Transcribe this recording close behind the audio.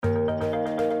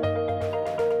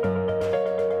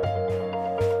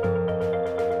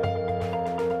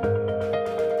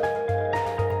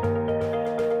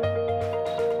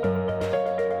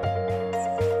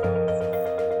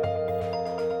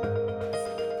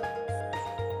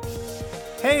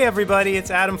Hey everybody, it's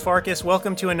Adam Farkas.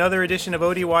 Welcome to another edition of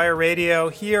OD Wire Radio.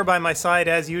 Here by my side,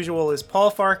 as usual, is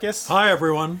Paul Farkas. Hi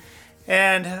everyone.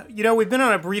 And, we've been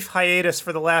on a brief hiatus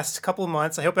for the last couple of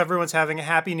months. I hope everyone's having a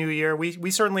happy new year. We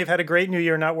certainly have had a great new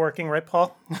year not working, right,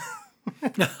 Paul?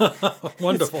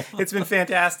 Wonderful. It's been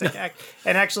fantastic.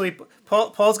 And actually,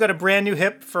 Paul's got a brand new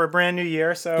hip for a brand new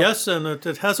year. So yes, and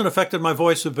it hasn't affected my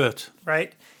voice a bit.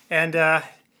 Right.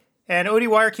 And OD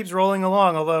Wire keeps rolling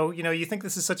along, although, you think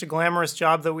this is such a glamorous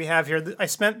job that we have here. I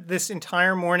spent this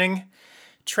entire morning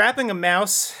trapping a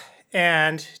mouse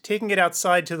and taking it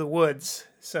outside to the woods.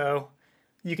 So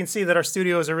you can see that our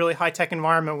studio is a really high-tech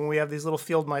environment when we have these little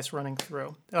field mice running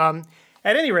through. At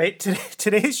any rate,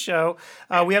 today's show,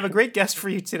 we have a great guest for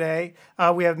you today.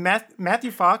 We have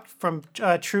Matthew Falk from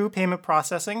True Payment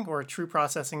Processing, or True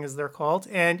Processing as they're called.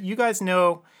 And you guys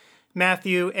know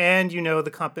Matthew and you know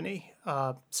the company.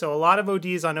 So a lot of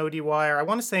ODs on OD Wire, I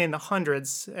want to say in the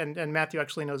hundreds, and Matthew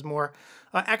actually knows more,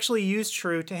 actually use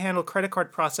True to handle credit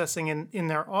card processing in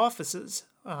their offices.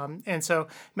 And so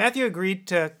Matthew agreed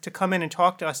to come in and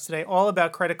talk to us today all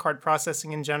about credit card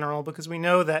processing in general, because we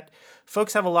know that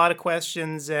folks have a lot of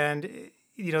questions and,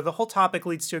 the whole topic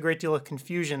leads to a great deal of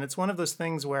confusion. It's one of those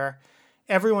things where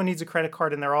everyone needs a credit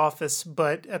card in their office,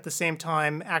 but at the same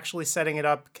time, actually setting it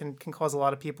up can cause a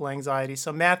lot of people anxiety.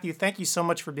 So Matthew, thank you so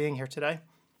much for being here today.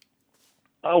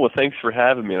 Oh, well, thanks for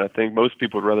having me. And I think most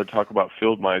people would rather talk about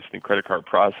field mice than credit card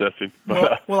processing.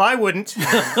 Well, I wouldn't.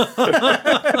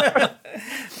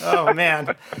 Oh,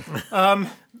 man.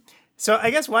 So I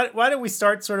guess why don't we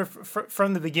start sort of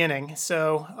from the beginning?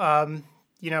 So,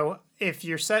 if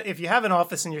you have an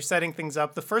office and you're setting things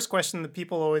up, the first question that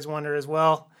people always wonder is,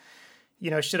 well,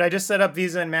 should I just set up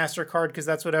Visa and MasterCard because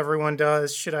that's what everyone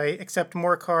does? Should I accept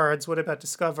more cards? What about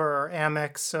Discover or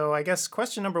Amex? So I guess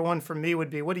question number one for me would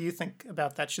be, what do you think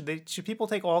about that? Should people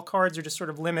take all cards or just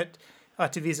sort of limit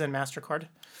to Visa and MasterCard?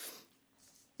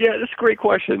 Yeah, that's a great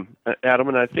question, Adam,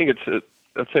 and I think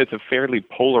I'd say it's a fairly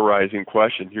polarizing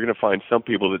question. You're going to find some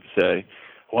people that say,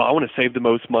 well, I want to save the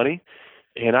most money,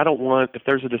 and if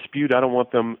there's a dispute, I don't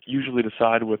want them usually to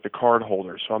side with the card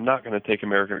holder, so I'm not going to take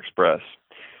American Express.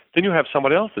 Then you have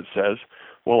somebody else that says,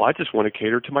 well, I just want to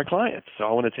cater to my clients, so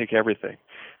I want to take everything.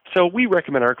 So we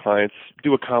recommend our clients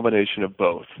do a combination of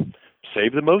both.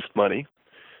 Save the most money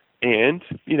and,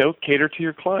 cater to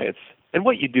your clients. And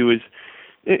what you do is,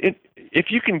 if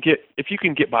you can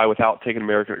get by without taking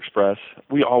American Express,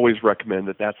 we always recommend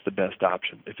that that's the best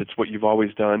option. If it's what you've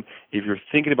always done, if you're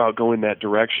thinking about going that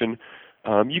direction,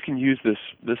 you can use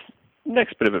this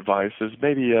next bit of advice as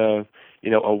maybe a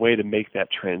way to make that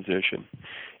transition.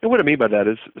 And what I mean by that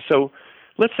is, so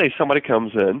let's say somebody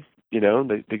comes in,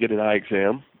 they get an eye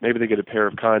exam, maybe they get a pair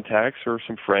of contacts or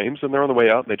some frames, and they're on the way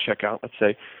out and they check out. Let's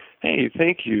say, hey,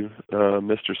 thank you,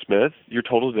 Mr. Smith. Your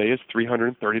total today is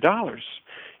 $330.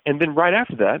 And then right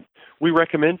after that, we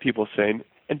recommend people saying,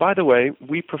 and by the way,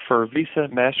 we prefer Visa,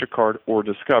 MasterCard, or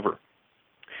Discover.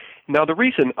 Now, the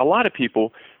reason a lot of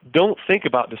people don't think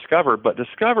about Discover, but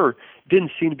Discover didn't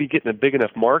seem to be getting a big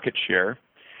enough market share,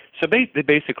 so they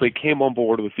basically came on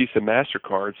board with Visa,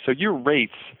 MasterCard. So your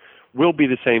rates will be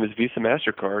the same as Visa,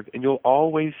 MasterCard, and you'll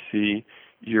always see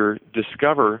your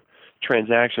Discover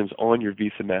transactions on your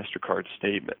Visa, MasterCard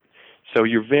statement. So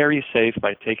you're very safe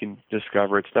by taking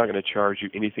Discover. It's not going to charge you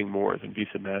anything more than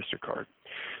Visa, MasterCard.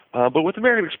 But with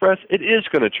American Express, it is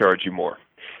going to charge you more.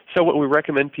 So what we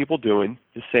recommend people doing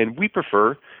is saying we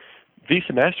prefer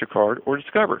Visa, MasterCard, or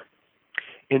Discover.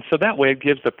 And so that way it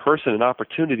gives the person an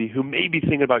opportunity who may be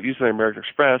thinking about using American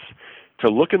Express to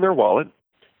look in their wallet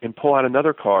and pull out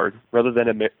another card rather than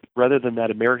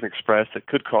that American Express that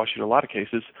could cost you, in a lot of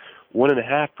cases,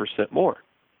 1.5% more.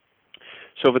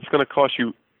 So if it's going to cost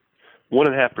you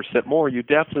 1.5% more, you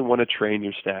definitely want to train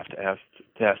your staff to ask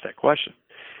that question.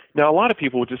 Now, a lot of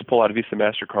people would just pull out a Visa,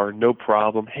 MasterCard, no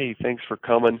problem. Hey, thanks for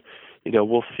coming.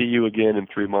 We'll see you again in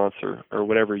 3 months or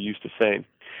whatever you're used to saying.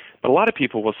 But a lot of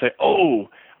people will say, oh,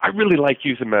 I really like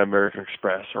using my American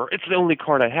Express, or it's the only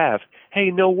card I have.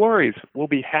 Hey, no worries. We'll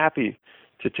be happy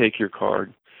to take your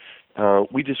card.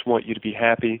 We just want you to be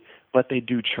happy, but they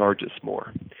do charge us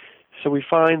more. So we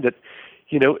find that,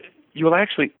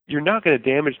 you're not going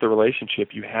to damage the relationship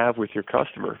you have with your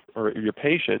customer or your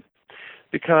patient,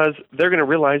 because they're going to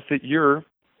realize that you're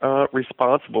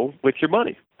responsible with your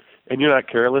money. And you're not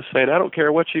careless saying, I don't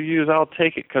care what you use, I'll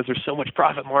take it because there's so much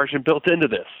profit margin built into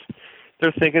this.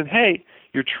 They're thinking, hey,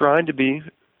 you're trying to be,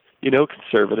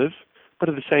 conservative, but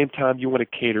at the same time you want to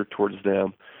cater towards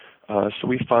them. So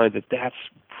we find that that's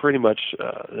pretty much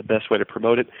the best way to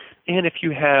promote it. And if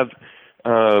you have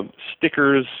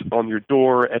stickers on your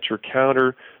door, at your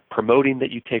counter, promoting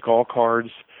that you take all cards,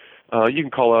 You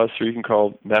can call us or you can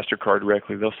call MasterCard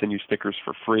directly. They'll send you stickers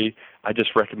for free. I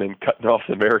just recommend cutting off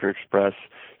the American Express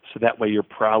so that way you're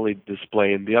proudly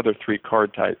displaying the other three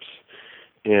card types.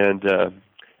 And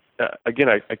again,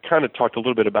 I kind of talked a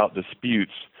little bit about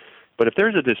disputes, but if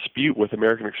there's a dispute with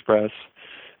American Express,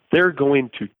 they're going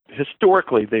to,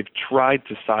 historically, they've tried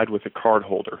to side with the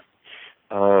cardholder.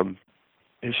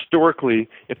 Historically,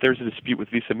 if there's a dispute with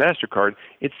Visa MasterCard,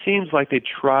 it seems like they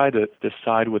try to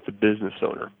side with the business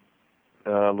owner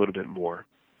a little bit more.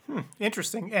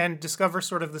 Interesting. And Discover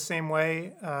sort of the same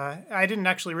way. I didn't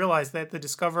actually realize that the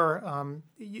Discover,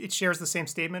 it shares the same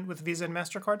statement with Visa and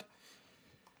MasterCard?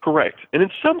 Correct. And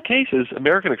in some cases,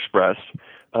 American Express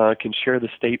can share the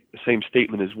same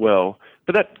statement as well,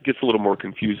 but that gets a little more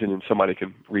confusing, and somebody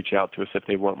can reach out to us if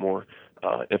they want more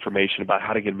information about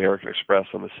how to get American Express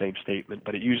on the same statement.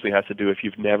 But it usually has to do if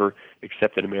you've never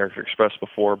accepted American Express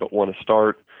before but want to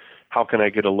start, how can I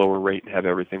get a lower rate and have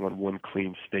everything on one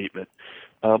clean statement?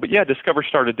 But yeah, Discover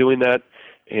started doing that,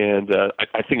 and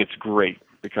I think it's great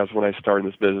because when I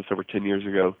started this business over 10 years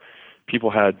ago,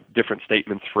 people had different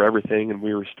statements for everything, and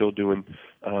we were still doing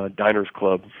Diners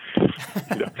Club.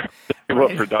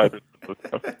 Right. For Diners.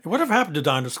 Whatever happened to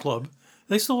Diners Club?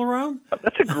 They still around?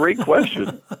 That's a great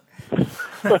question.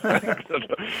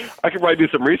 I could probably do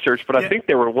some research, but I think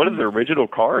they were one of the original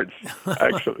cards,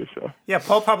 actually. So. Yeah,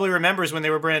 Paul probably remembers when they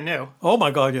were brand new. Oh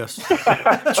my God, yes.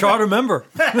 Charter member.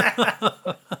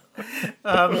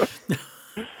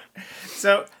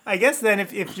 So I guess then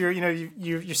if you're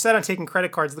you're set on taking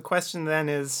credit cards, the question then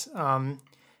is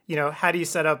how do you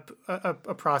set up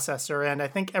a processor? And I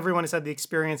think everyone has had the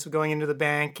experience of going into the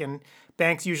bank, and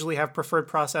banks usually have preferred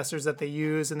processors that they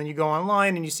use, and then you go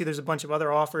online and you see there's a bunch of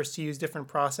other offers to use different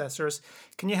processors.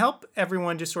 Can you help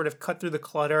everyone just sort of cut through the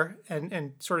clutter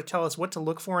and sort of tell us what to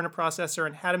look for in a processor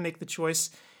and how to make the choice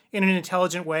in an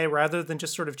intelligent way rather than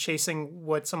just sort of chasing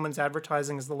what someone's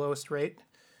advertising as the lowest rate?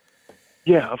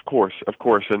 Yeah, of course,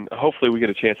 and hopefully we get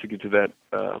a chance to get to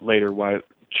that later. Why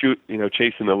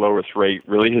chasing the lowest rate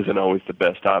really isn't always the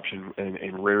best option,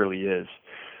 and rarely is.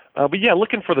 But yeah,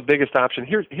 looking for the biggest option.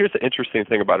 Here's the interesting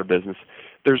thing about our business.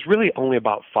 There's really only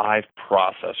about 5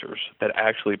 processors that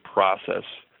actually process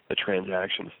the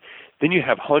transactions. Then you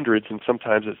have hundreds, and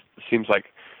sometimes it seems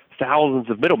like thousands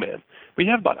of middlemen. But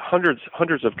you have about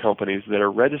hundreds of companies that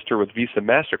are registered with Visa,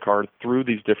 MasterCard through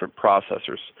these different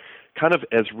processors, kind of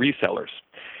as resellers.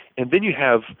 And then you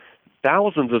have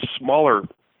thousands of smaller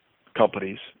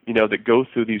companies, that go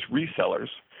through these resellers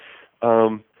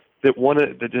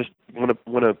that just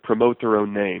want to promote their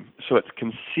own name. So it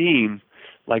can seem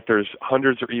like there's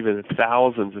hundreds or even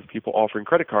thousands of people offering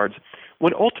credit cards,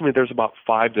 when ultimately there's about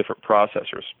 5 different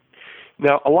processors.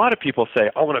 Now, a lot of people say,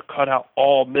 I want to cut out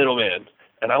all middlemen,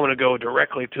 and I want to go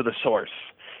directly to the source.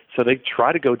 So they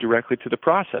try to go directly to the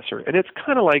processor. And it's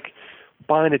kind of like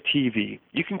buying a TV.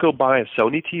 You can go buy a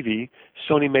Sony TV.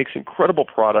 Sony makes incredible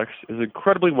products, is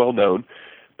incredibly well known,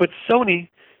 but Sony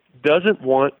doesn't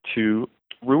want to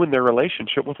ruin their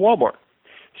relationship with Walmart.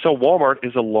 So Walmart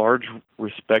is a large,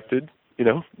 respected,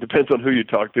 depends on who you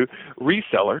talk to,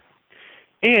 reseller.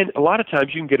 And a lot of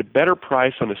times you can get a better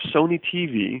price on a Sony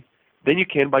TV than you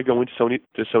can by going to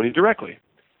Sony directly.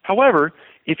 However,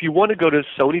 if you want to go to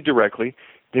Sony directly,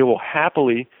 they will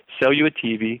happily sell you a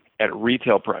TV at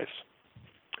retail price.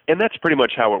 And that's pretty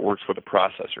much how it works with the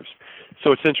processors.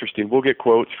 So it's interesting. We'll get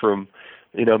quotes from,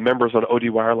 members on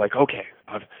ODWire like, okay,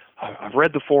 I've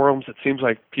read the forums. It seems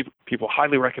like people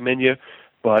highly recommend you,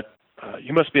 but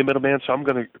you must be a middleman, so I'm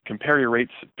going to compare your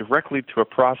rates directly to a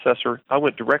processor. I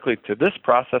went directly to this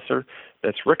processor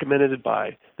that's recommended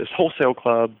by this wholesale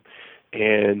club,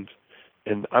 and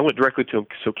I went directly to them,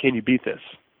 so can you beat this?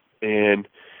 And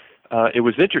it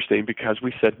was interesting because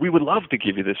we said, we would love to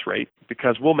give you this rate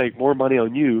because we'll make more money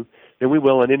on you than we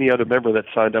will on any other member that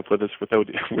signed up with us with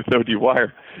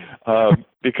ODWire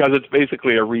because it's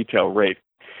basically a retail rate.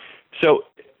 So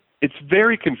it's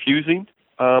very confusing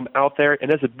out there.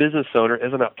 And as a business owner,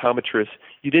 as an optometrist,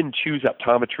 you didn't choose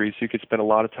optometry so you could spend a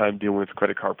lot of time dealing with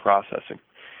credit card processing.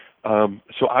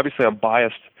 So obviously I'm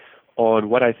biased on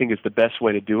what I think is the best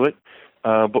way to do it.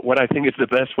 But what I think is the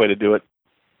best way to do it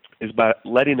is by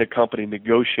letting a company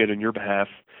negotiate on your behalf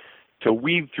to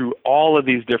weed through all of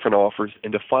these different offers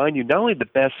and to find you not only the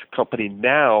best company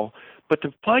now, but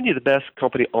to find you the best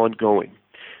company ongoing.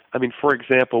 I mean, for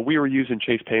example, we were using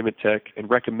Chase Payment Tech and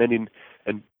recommending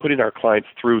and putting our clients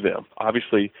through them,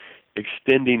 obviously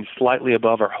extending slightly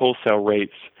above our wholesale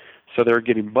rates so they're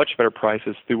getting much better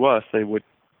prices through us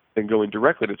than going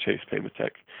directly to Chase Payment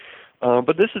Tech.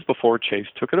 But this is before Chase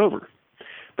took it over.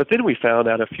 But then we found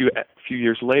out a few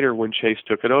years later when Chase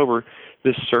took it over,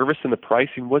 the service and the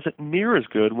pricing wasn't near as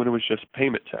good when it was just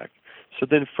Payment Tech. So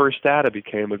then First Data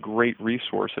became a great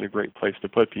resource and a great place to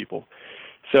put people.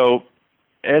 So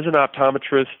as an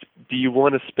optometrist, do you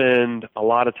want to spend a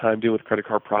lot of time dealing with credit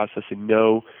card processing?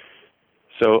 No.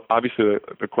 So obviously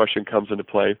the question comes into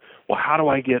play, well, how do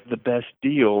I get the best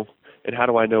deal, and how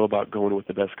do I know about going with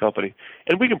the best company?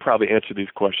 And we can probably answer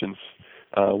these questions.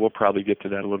 We'll probably get to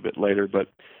that a little bit later. But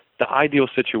the ideal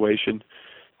situation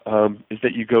is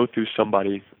that you go through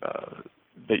somebody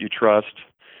that you trust.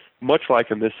 Much like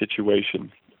in this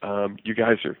situation, you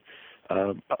guys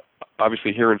are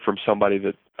obviously hearing from somebody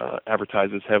that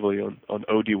advertises heavily on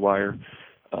ODWire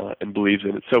and believes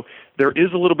in it. So there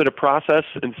is a little bit of process,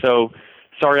 and so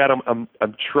sorry, Adam,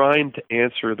 I'm trying to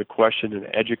answer the question in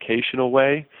an educational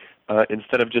way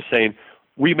instead of just saying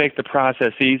we make the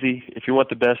process easy. If you want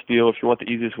the best deal, if you want the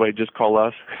easiest way, just call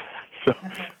us.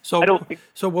 So I don't think.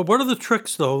 So what are the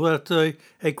tricks, though, that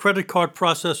a credit card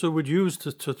processor would use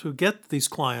to get these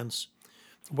clients?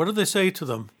 What do they say to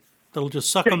them that'll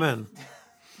just suck them in?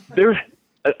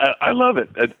 I love it,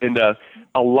 and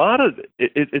a lot of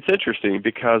it's interesting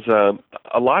because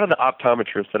a lot of the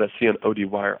optometrists that I see on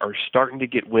ODWire are starting to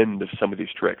get wind of some of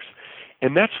these tricks,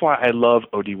 and that's why I love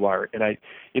ODWire. And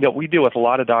we deal with a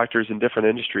lot of doctors in different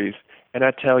industries, and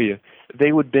I tell you,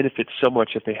 they would benefit so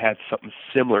much if they had something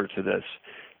similar to this,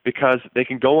 because they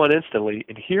can go on instantly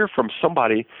and hear from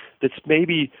somebody that's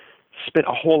maybe spent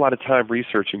a whole lot of time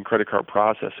researching credit card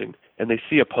processing, and they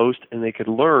see a post and they can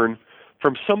learn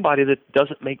from somebody that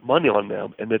doesn't make money on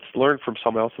them and that's learned from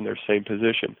someone else in their same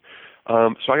position.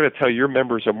 So I got to tell you, your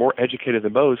members are more educated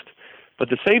than most,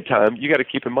 but at the same time, you got to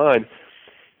keep in mind,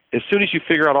 as soon as you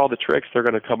figure out all the tricks, they're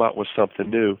going to come out with something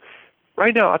new.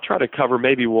 Right now, I try to cover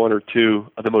maybe one or two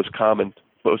of the most common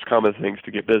things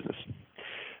to get business.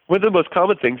 One of the most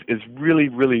common things is really,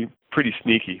 really pretty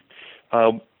sneaky.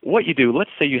 What you do, let's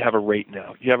say you have a rate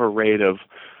now. You have a rate of,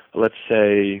 let's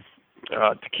say,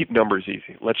 to keep numbers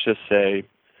easy, let's just say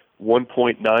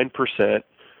 1.9%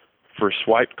 for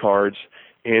swiped cards,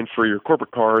 and for your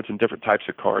corporate cards and different types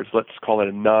of cards, let's call it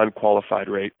a non-qualified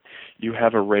rate. You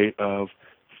have a rate of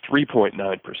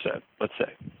 3.9%, let's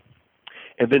say.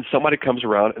 And then somebody comes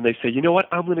around and they say, you know what,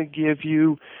 I'm going to give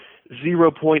you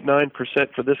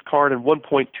 0.9% for this card and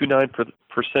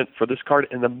 1.29% for this card,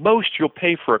 and the most you'll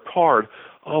pay for a card,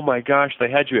 oh my gosh, they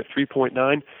had you at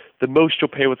 3.9, the most you'll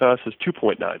pay with us is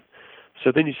 2.9.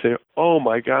 So then you say, oh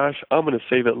my gosh, I'm going to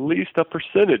save at least a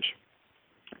percentage.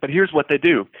 But here's what they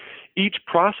do. Each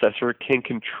processor can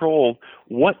control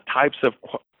what types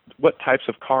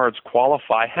of cards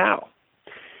qualify how.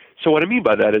 So what I mean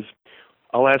by that is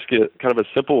I'll ask you kind of a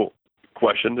simple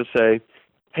question to say,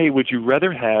 hey, would you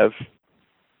rather have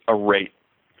a rate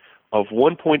of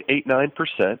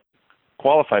 1.89%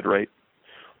 qualified rate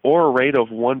or a rate of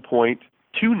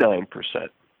 1.29%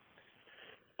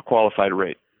 qualified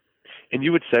rate? And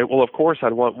you would say, well, of course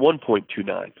I'd want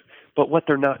 1.29. But what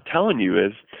they're not telling you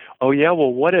is, oh yeah,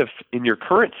 well, what if in your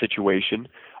current situation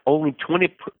only 20%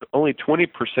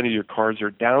 of your cards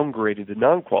are downgraded to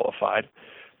non-qualified,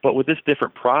 but with this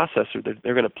different processor that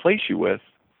they're going to place you with,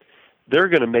 they're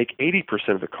going to make 80%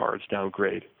 of the cards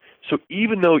downgrade. So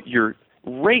even though your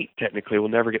rate technically will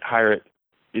never get higher at,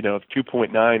 of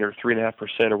 2.9 or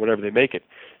 3.5% or whatever they make it,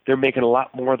 they're making a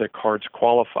lot more of their cards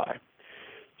qualify.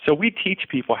 So we teach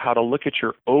people how to look at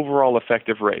your overall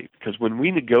effective rate, because when we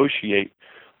negotiate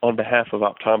on behalf of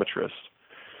optometrists,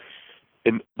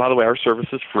 and by the way, our service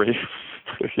is free.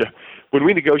 Yeah. When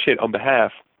we negotiate on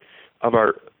behalf of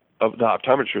the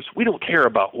optometrists, we don't care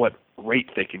about what rate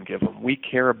they can give them. We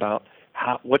care about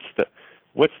what's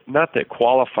not the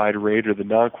qualified rate or the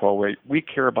non-qual rate. We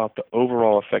care about the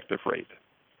overall effective rate.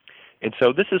 And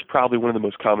so this is probably one of the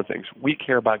most common things. We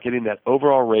care about getting that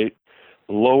overall rate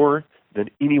lower than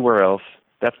anywhere else.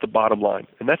 That's the bottom line.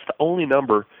 And that's the only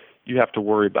number you have to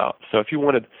worry about. So if you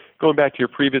wanted, going back to your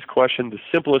previous question, the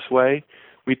simplest way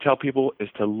we tell people is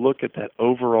to look at that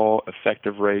overall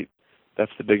effective rate.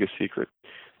 That's the biggest secret.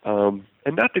 And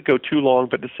not to go too long,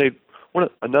 but to say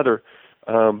another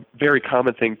very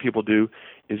common thing people do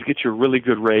is get you a really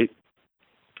good rate,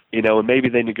 and maybe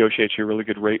they negotiate you a really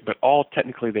good rate, but all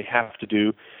technically they have to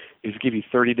do is give you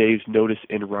 30 days notice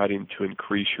in writing to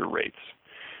increase your rates.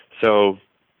 So,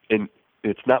 and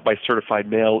it's not by certified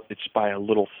mail; it's by a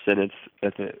little sentence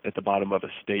at the bottom of a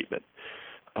statement.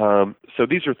 So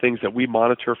these are things that we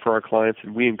monitor for our clients,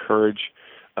 and we encourage.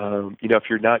 If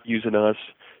you're not using us,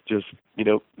 just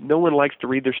no one likes to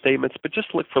read their statements, but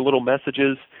just look for little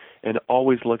messages and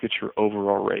always look at your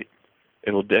overall rate.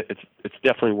 It's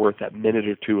definitely worth that minute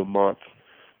or two a month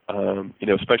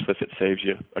especially if it saves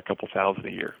you a couple thousand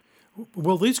a year.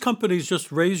 Will these companies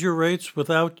just raise your rates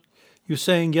without you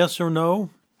saying yes or no?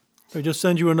 They just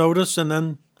send you a notice and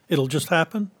then it'll just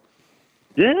happen?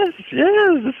 Yes.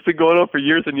 This has been going on for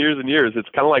years and years and years. It's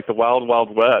kind of like the wild,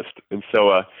 wild west. And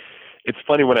so it's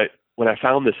funny when I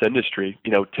found this industry,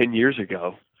 10 years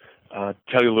ago.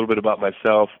 Tell you a little bit about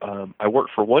myself. I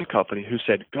worked for one company who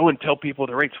said, "Go and tell people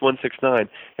the rate's 169,"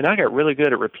 and I got really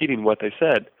good at repeating what they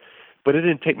said. But it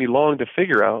didn't take me long to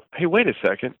figure out, hey, wait a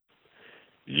second.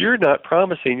 You're not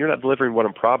delivering what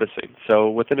I'm promising. So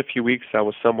within a few weeks, I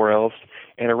was somewhere else,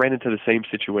 and I ran into the same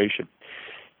situation.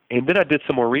 And then I did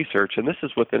some more research, and this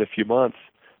is within a few months.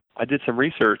 I did some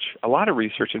research, a lot of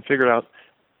research, and figured out,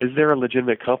 is there a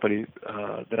legitimate company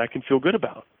that I can feel good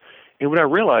about? And what I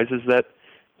realized is that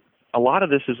a lot of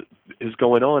this is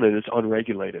going on, and it's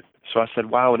unregulated. So I said,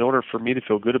 wow, in order for me to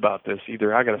feel good about this,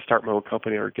 either I got to start my own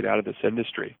company or get out of this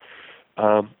industry.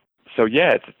 So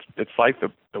yeah, it's like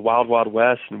the wild, wild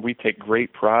west, and we take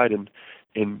great pride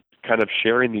in kind of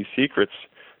sharing these secrets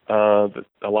that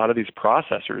a lot of these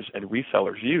processors and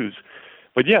resellers use.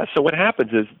 But yeah, so what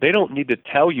happens is they don't need to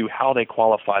tell you how they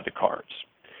qualify the cards.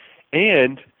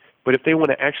 But if they want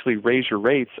to actually raise your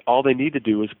rates, all they need to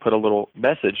do is put a little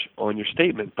message on your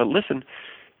statement. But listen,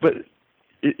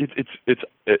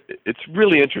 it's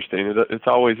really interesting. It's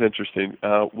always interesting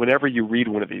whenever you read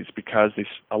one of these, because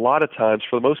a lot of times,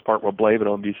 for the most part, we'll blame it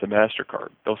on Visa, MasterCard.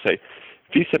 They'll say,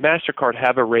 Visa, MasterCard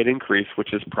have a rate increase,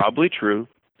 which is probably true.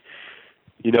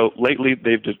 Lately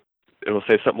it will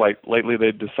say something like, lately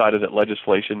they've decided that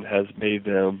legislation has made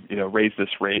them, raise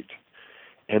this rate.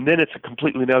 And then it's a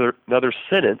completely another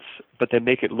sentence, but they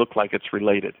make it look like it's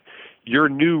related. Your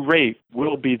new rate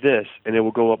will be this, and it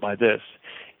will go up by this.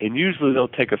 And usually they'll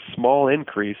take a small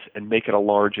increase and make it a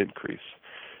large increase.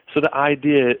 So the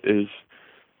idea is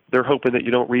they're hoping that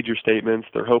you don't read your statements.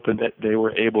 They're hoping that they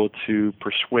were able to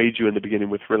persuade you in the beginning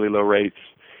with really low rates,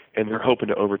 and they're hoping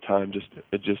to over time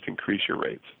just increase your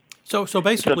rates. So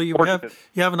basically you have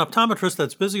an optometrist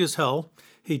that's busy as hell.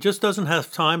 He just doesn't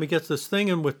have time. He gets this thing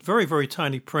in with very, very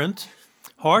tiny print,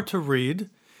 hard to read.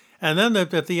 And then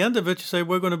at the end of it, you say,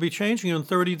 we're going to be changing you in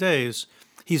 30 days.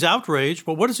 He's outraged,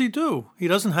 but what does he do? He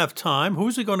doesn't have time.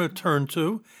 Who's he going to turn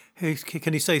to?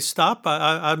 Can he say, stop?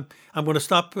 I'm going to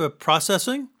stop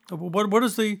processing? What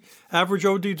does the average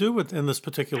OD do in this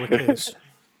particular case?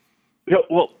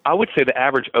 Well, I would say the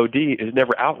average OD is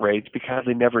never outraged because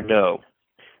they never know.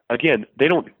 Again, they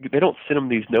don't send them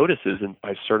these notices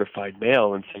by certified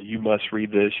mail and say, you must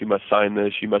read this, you must sign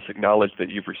this, you must acknowledge that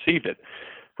you've received it.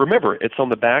 Remember, it's on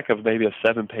the back of maybe a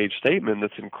 7-page statement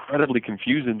that's incredibly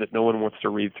confusing that no one wants to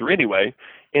read through anyway,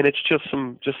 and it's just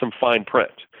some fine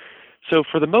print. So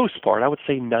for the most part, I would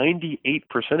say 98%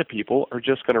 of people are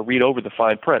just going to read over the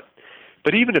fine print.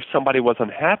 But even if somebody was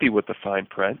unhappy with the fine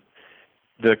print,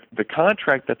 the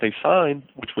contract that they signed,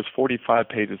 which was 45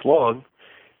 pages long,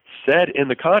 said in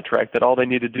the contract that all they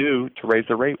need to do to raise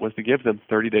the rate was to give them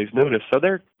 30 days notice. So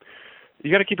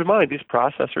you got to keep in mind, these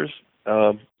processors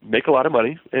make a lot of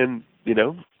money, and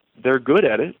they're good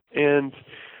at it. And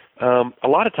a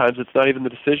lot of times it's not even the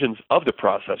decisions of the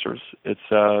processors. It's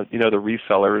the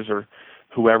resellers or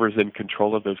whoever's in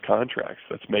control of those contracts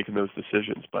that's making those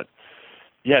decisions. But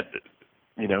yet,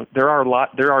 there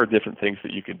are different things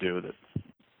that you can do that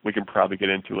we can probably get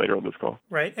into later on this call.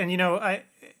 Right. And,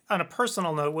 on a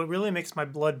personal note, what really makes my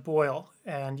blood boil,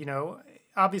 and,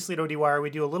 obviously at ODWire, we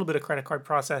do a little bit of credit card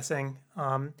processing.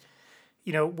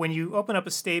 When you open up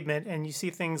a statement and you see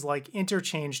things like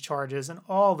interchange charges and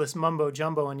all this mumbo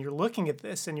jumbo, and you're looking at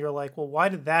this and you're like, well, why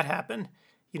did that happen?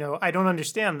 I don't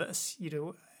understand this.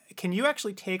 Can you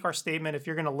actually take our statement, if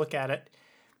you're going to look at it,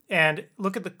 and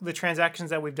look at the transactions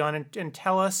that we've done and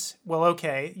tell us, well,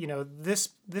 okay,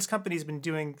 this company's been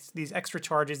doing these extra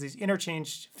charges, these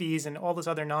interchange fees, and all this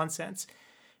other nonsense.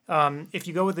 If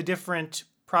you go with a different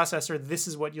processor, this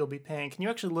is what you'll be paying. Can you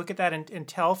actually look at that and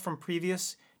tell from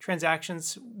previous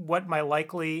transactions what might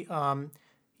likely,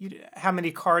 how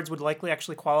many cards would likely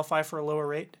actually qualify for a lower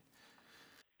rate?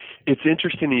 It's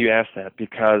interesting that you ask that,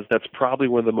 because that's probably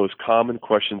one of the most common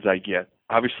questions I get.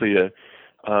 Obviously,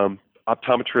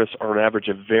 optometrists are on average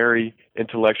a very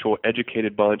intellectual,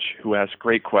 educated bunch who ask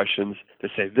great questions to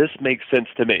say, this makes sense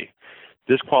to me.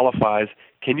 This qualifies.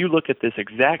 Can you look at this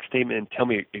exact statement and tell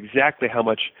me exactly how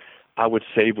much I would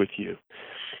save with you?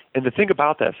 And the thing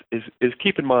about this is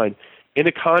keep in mind, in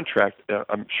a contract,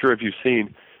 I'm sure if you've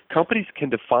seen, companies can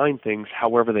define things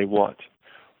however they want.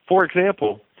 For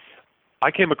example, I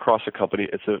came across a company,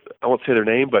 I won't say their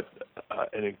name, but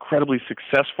an incredibly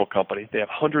successful company. They have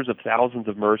hundreds of thousands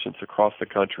of merchants across the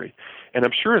country. And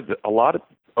I'm sure that a lot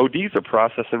ODs are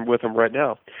processing with them right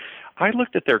now. I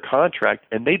looked at their contract,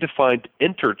 and they defined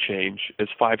interchange as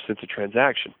 5 cents a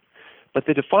transaction, but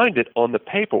they defined it on the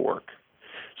paperwork.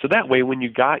 So that way, when you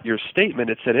got your statement,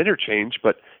 it said interchange,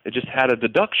 but it just had a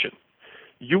deduction.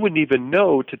 You wouldn't even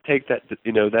know to take that,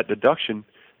 that deduction,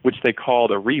 which they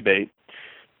called a rebate,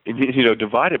 and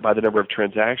divide it by the number of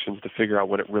transactions to figure out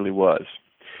what it really was.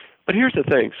 But here's the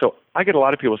thing. So I get a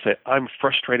lot of people say, I'm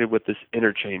frustrated with this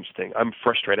interchange thing. I'm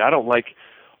frustrated. I don't like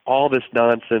all this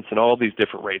nonsense and all these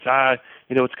different rates.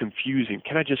 It's confusing.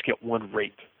 Can I just get one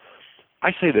rate?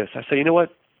 I say this. I say, you know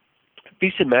what?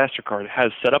 Visa and MasterCard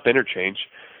has set up interchange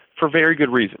for very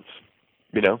good reasons.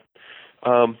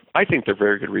 I think they're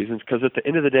very good reasons because at the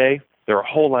end of the day, they're a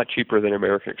whole lot cheaper than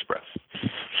American Express.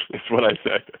 That's what I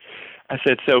said. I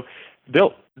said, so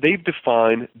they've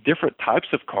defined different types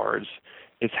of cards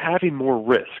as having more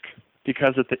risk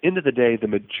because at the end of the day, the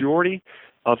majority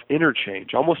of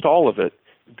interchange, almost all of it,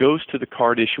 goes to the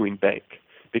card issuing bank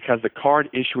because the card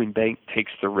issuing bank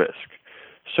takes the risk.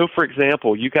 So, for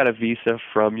example, you got a Visa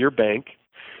from your bank.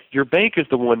 Your bank is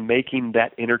the one making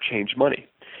that interchange money.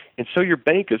 And so your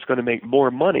bank is going to make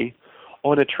more money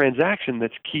on a transaction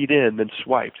that's keyed in than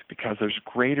swiped because there's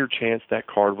greater chance that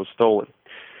card was stolen.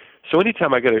 So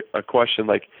anytime I get a question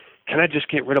like, can I just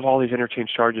get rid of all these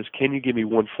interchange charges? Can you give me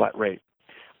one flat rate?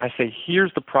 I say,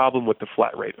 here's the problem with the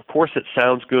flat rate. Of course, it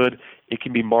sounds good. It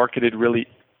can be marketed really,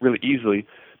 really easily.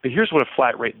 But here's what a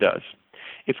flat rate does.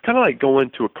 It's kind of like going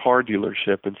to a car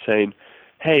dealership and saying,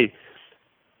 hey,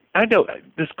 I know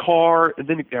this car, and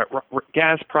then you got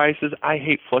gas prices. I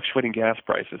hate fluctuating gas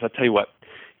prices. I'll tell you what,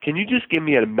 can you just give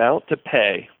me an amount to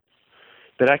pay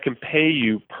that I can pay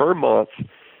you per month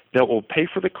that will pay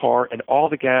for the car and all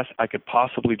the gas I could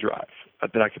possibly drive,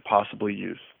 that I could possibly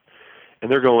use?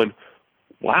 And they're going,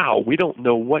 wow, we don't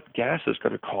know what gas is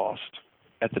going to cost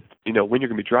at the, when you're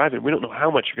going to be driving. We don't know how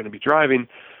much you're going to be driving.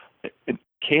 And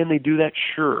can they do that?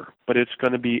 Sure, but it's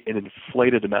going to be an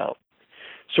inflated amount.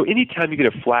 So anytime you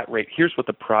get a flat rate, here's what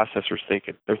the processor's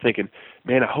thinking. They're thinking,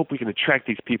 man, I hope we can attract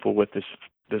these people with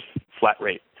this flat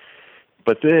rate.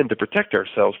 But then to protect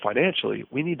ourselves financially,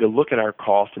 we need to look at our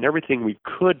costs and everything we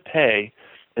could pay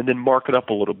and then mark it up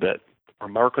a little bit or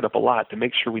mark it up a lot to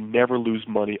make sure we never lose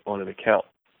money on an account.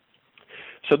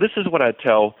 So this is what I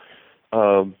tell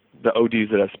the ODs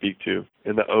that I speak to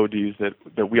and the ODs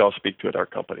that we all speak to at our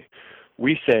company.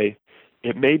 We say,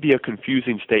 it may be a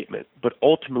confusing statement, but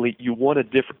ultimately you want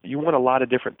a lot of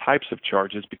different types of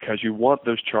charges because you want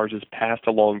those charges passed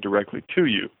along directly to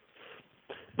you.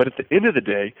 But at the end of the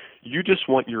day, you just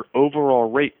want your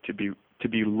overall rate to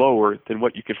be lower than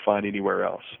what you could find anywhere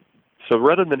else. So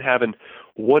rather than having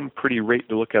one pretty rate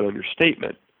to look at on your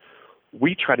statement,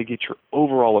 we try to get your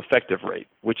overall effective rate,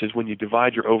 which is when you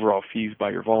divide your overall fees by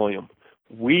your volume.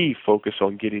 We focus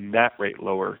on getting that rate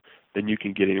lower than you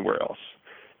can get anywhere else.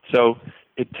 So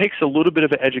it takes a little bit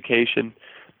of an education,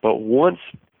 but once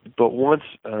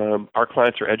our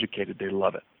clients are educated, they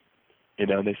love it. And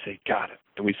they say, got it.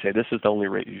 And we say, this is the only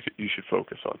rate you should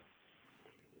focus on.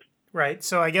 Right.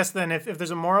 So I guess then if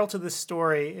there's a moral to this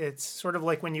story, it's sort of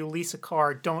like when you lease a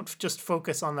car, don't just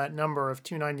focus on that number of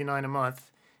 $299 a month.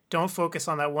 Don't focus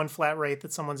on that one flat rate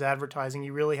that someone's advertising.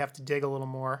 You really have to dig a little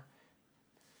more.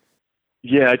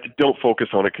 Yeah, don't focus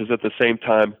on it because at the same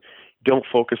time, don't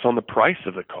focus on the price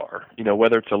of the car,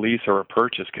 whether it's a lease or a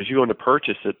purchase, because you want to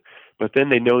purchase it, but then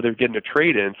they know they're getting a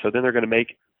trade-in, so then they're going to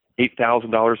make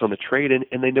 $8,000 on the trade-in,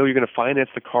 and they know you're going to finance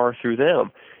the car through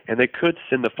them. And they could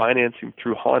send the financing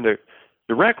through Honda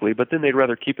directly, but then they'd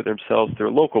rather keep it themselves through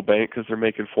a local bank because they're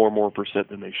making 4% more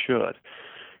than they should.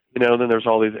 Then there's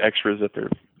all these extras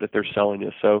that they're selling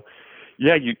you. So,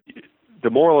 yeah,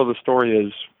 the moral of the story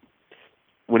is,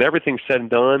 when everything's said and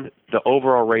done, the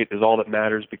overall rate is all that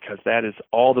matters because that is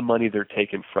all the money they're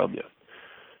taking from you.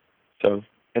 So,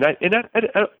 and I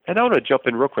want to jump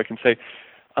in real quick and say,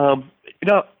 I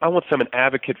want to be an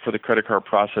advocate for the credit card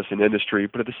processing industry,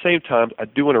 but at the same time, I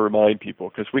do want to remind people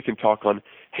because we can talk on,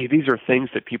 hey, these are things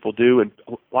that people do, and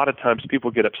a lot of times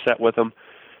people get upset with them.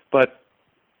 But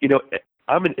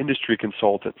I'm an industry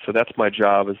consultant, so that's my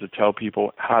job is to tell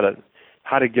people how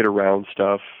to get around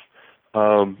stuff.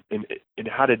 And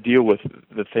how to deal with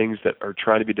the things that are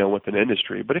trying to be done with an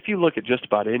industry. But if you look at just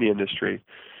about any industry,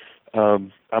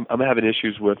 I'm having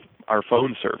issues with our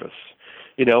phone service.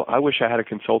 I wish I had a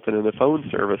consultant in the phone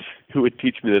service who would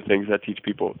teach me the things I teach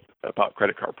people about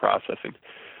credit card processing.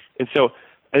 And so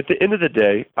at the end of the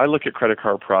day, I look at credit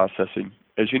card processing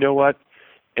as, what,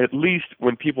 at least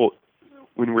when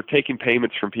we're taking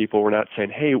payments from people, we're not saying,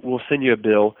 hey, we'll send you a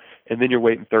bill, and then you're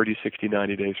waiting 30, 60,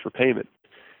 90 days for payment.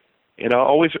 And I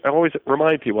always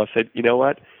remind people, I said, you know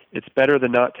what? It's better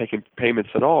than not taking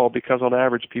payments at all, because on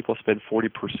average people spend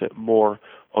 40% more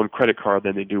on credit card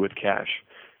than they do with cash.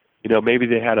 Maybe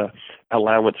they had a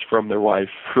allowance from their wife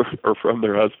or from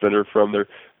their husband or from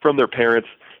their parents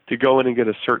to go in and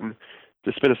to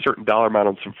spend a certain dollar amount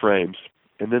on some frames.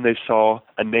 And then they saw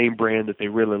a name brand that they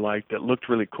really liked that looked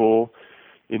really cool,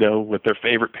 with their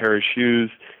favorite pair of shoes,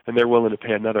 and they're willing to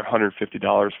pay another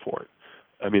 $150 for it.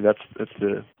 I mean, that's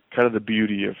the kind of the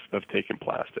beauty of taking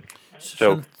plastic.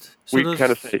 So we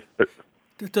kind of say.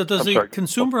 Does the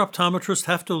consumer optometrist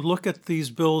have to look at these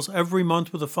bills every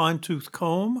month with a fine-tooth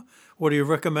comb, or do you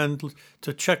recommend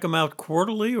to check them out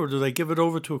quarterly, or do they give it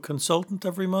over to a consultant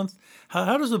every month?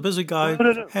 How does a busy guy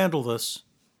handle this?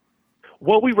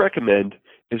 What we recommend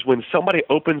is when somebody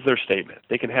opens their statement,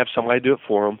 they can have somebody do it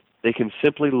for them. They can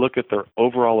simply look at their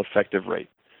overall effective rate.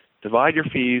 Divide your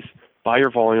fees by your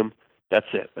volume. That's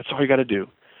it. That's all you got to do.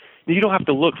 You don't have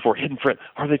to look for hidden friend.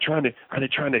 Are they trying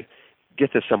to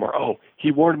get this somewhere? Oh,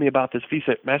 he warned me about this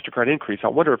Visa MasterCard increase. I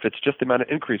wonder if it's just the amount of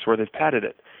increase where they've padded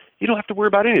it. You don't have to worry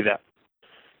about any of that.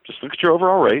 Just look at your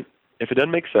overall rate. If it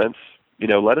doesn't make sense,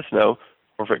 let us know.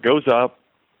 Or if it goes up,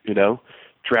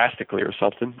 drastically or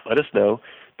something, let us know.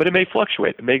 But it may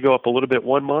fluctuate. It may go up a little bit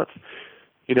one month,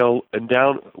 and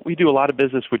down. We do a lot of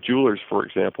business with jewelers, for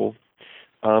example.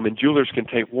 And jewelers can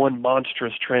take one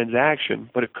monstrous transaction,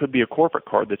 but it could be a corporate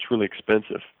card that's really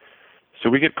expensive. So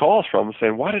we get calls from them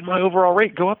saying, why did my overall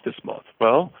rate go up this month?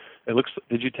 Well,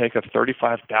 did you take a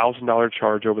 $35,000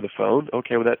 charge over the phone?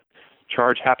 Okay, well, that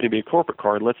charge happened to be a corporate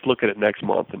card. Let's look at it next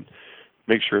month and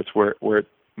make sure it's where it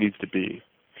needs to be.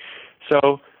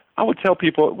 So I would tell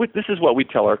people, this is what we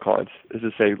tell our clients, is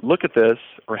to say, look at this,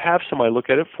 or have somebody look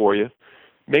at it for you.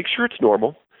 Make sure it's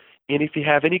normal. And if you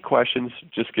have any questions,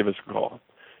 just give us a call.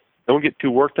 Don't get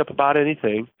too worked up about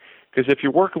anything, because if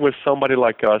you're working with somebody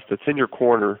like us that's in your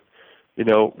corner,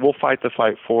 we'll fight the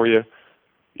fight for you,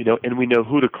 and we know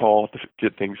who to call to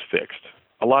get things fixed.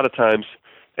 A lot of times,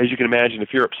 as you can imagine, if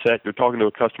you're upset, you're talking to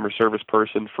a customer service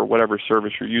person for whatever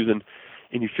service you're using,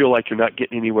 and you feel like you're not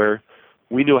getting anywhere,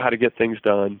 we know how to get things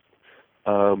done.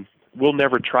 We'll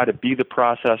never try to be the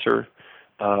processor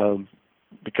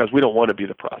because we don't want to be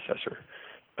the processor.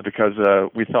 Because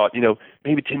we thought,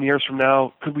 maybe 10 years from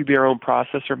now, could we be our own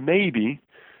processor? Maybe.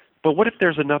 But what if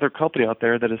there's another company out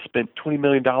there that has spent $20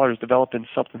 million developing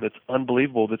something that's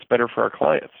unbelievable, that's better for our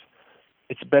clients?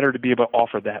 It's better to be able to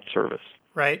offer that service.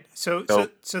 Right. So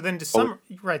then to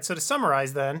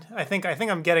summarize, then I think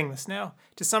I'm getting this now.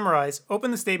 To summarize, open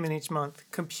the statement each month,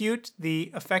 compute the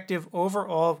effective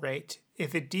overall rate.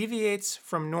 If it deviates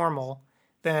from normal,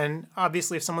 then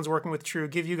obviously if someone's working with True,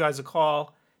 give you guys a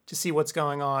call to see what's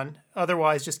going on.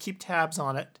 Otherwise, just keep tabs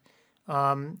on it.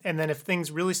 And then if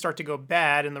things really start to go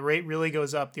bad and the rate really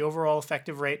goes up, the overall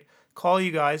effective rate, call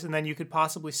you guys, and then you could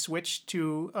possibly switch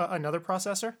to another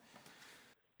processor?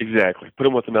 Exactly. Put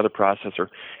them with another processor.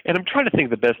 And I'm trying to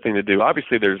think of the best thing to do.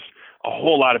 Obviously, there's a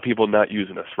whole lot of people not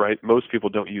using us, right? Most people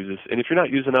don't use us. And if you're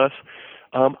not using us,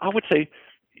 I would say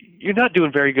you're not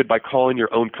doing very good by calling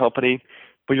your own company,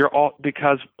 but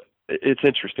because it's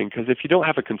interesting, because if you don't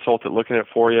have a consultant looking at it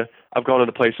for you, I've gone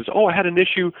into places, I had an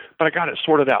issue, but I got it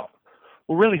sorted out.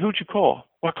 Well, really, who'd you call?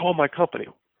 Well, I called my company,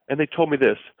 and they told me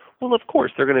this. Well, of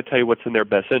course, they're going to tell you what's in their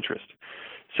best interest.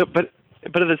 So, but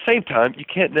at the same time, you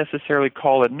can't necessarily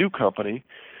call a new company,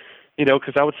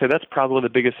 because I would say that's probably one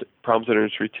of the biggest problems in our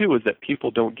industry too, is that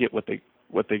people don't get what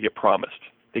they get promised.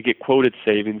 They get quoted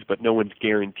savings, but no one's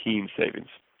guaranteeing savings.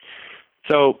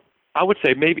 So I would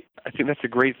say I think that's a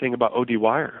great thing about OD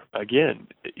Wire. Again,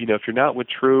 if you're not with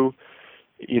True,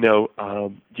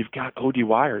 you've got OD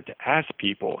Wire to ask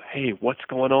people, hey, what's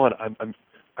going on?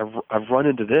 I've run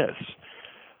into this.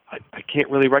 I can't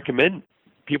really recommend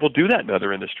people do that in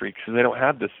other industries because they don't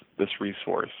have this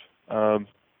resource.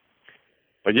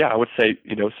 But yeah, I would say,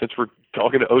 since we're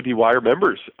talking to OD Wire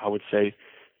members, I would say,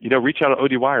 reach out to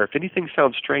OD Wire. If anything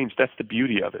sounds strange, that's the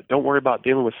beauty of it. Don't worry about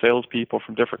dealing with salespeople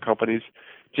from different companies.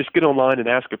 Just get online and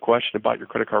ask a question about your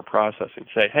credit card processing.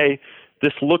 Say, hey,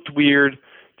 this looked weird.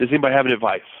 Does anybody have any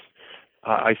advice?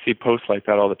 I see posts like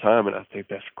that all the time, and I think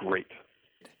that's great.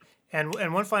 And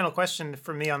one final question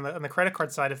for me on the credit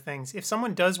card side of things. If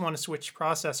someone does want to switch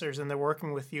processors and they're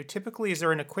working with you, typically is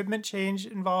there an equipment change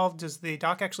involved? Does the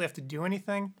doc actually have to do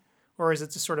anything? Or is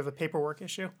it just sort of a paperwork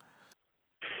issue?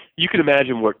 You can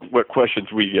imagine what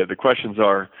questions we get. The questions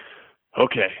are,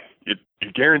 okay,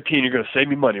 you're guaranteeing you're going to save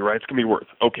me money, right? It's going to be worth.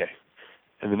 Okay.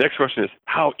 And the next question is,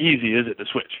 how easy is it to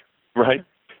switch, right?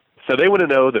 So they want to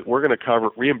know that we're going to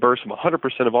reimburse them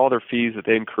 100% of all their fees that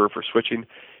they incur for switching.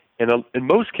 And in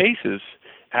most cases,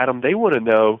 Adam, they want to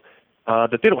know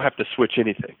that they don't have to switch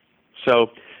anything.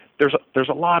 So there's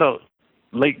a lot of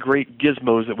late great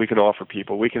gizmos that we can offer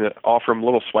people. We can offer them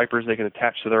little swipers they can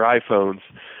attach to their iPhones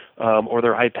or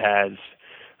their iPads.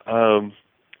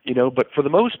 But for the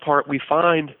most part, we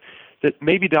find that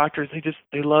maybe doctors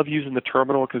they love using the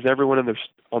terminal because everyone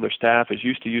on their staff is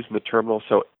used to using the terminal.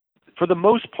 So for the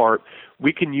most part,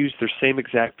 we can use their same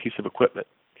exact piece of equipment.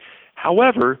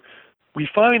 However, we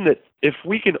find that if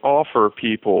we can offer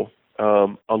people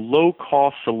a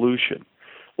low-cost solution,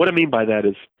 what I mean by that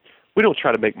is we don't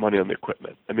try to make money on the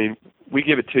equipment. I mean, we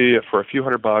give it to you for a few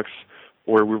 $100,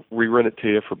 or we rent it to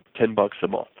you for $10 a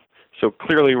month. So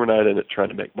clearly, we're not in it trying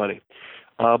to make money.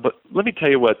 But let me tell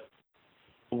you what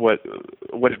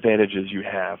advantages you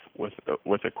have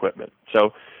with equipment.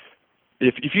 So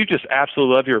if you just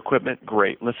absolutely love your equipment,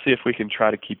 great. Let's see if we can try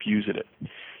to keep using it.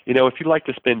 If you'd like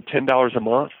to spend $10 a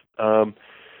month,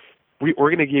 we're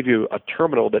going to give you a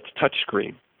terminal that's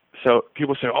touchscreen. So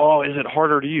people say, oh, is it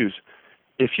harder to use?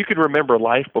 If you could remember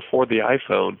life before the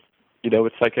iPhone,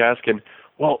 it's like asking,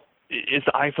 well, is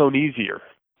the iPhone easier?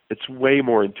 It's way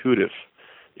more intuitive.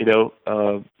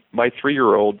 My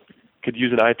 3-year-old could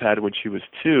use an iPad when she was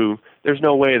 2. There's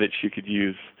no way that she could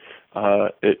use,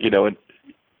 a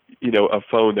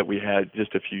phone that we had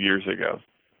just a few years ago.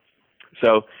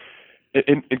 So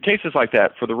in cases like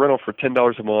that, for the rental for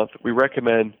 $10 a month, we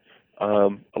recommend a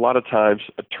lot of times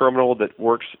a terminal that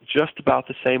works just about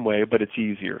the same way, but it's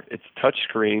easier. It's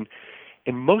touchscreen,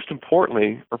 and most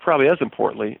importantly, or probably as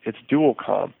importantly, it's dual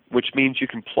COM, which means you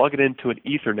can plug it into an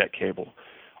Ethernet cable.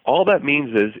 All that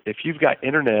means is if you've got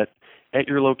internet at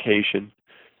your location,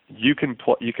 you can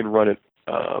run it.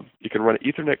 You can run an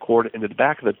Ethernet cord into the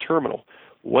back of the terminal.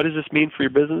 What does this mean for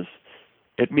your business?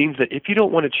 It means that if you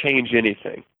don't want to change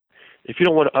anything, if you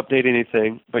don't want to update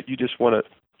anything, but you just want to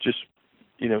just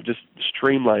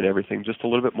streamline everything just a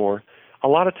little bit more, a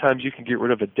lot of times you can get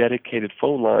rid of a dedicated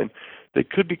phone line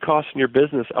that could be costing your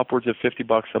business upwards of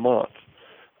 $50 a month.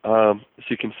 So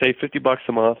you can save $50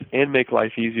 a month and make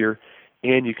life easier,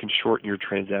 and you can shorten your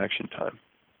transaction time.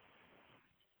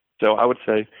 So I would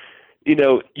say, you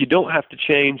don't have to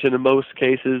change in most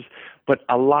cases, but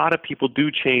a lot of people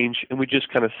do change, and we just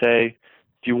kind of say,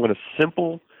 do you want a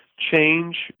simple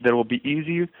change that will be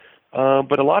easy?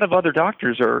 But a lot of other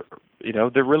doctors are,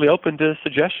 they're really open to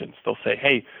suggestions. They'll say,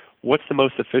 hey, what's the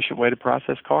most efficient way to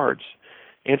process cards?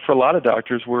 And for a lot of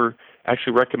doctors, we're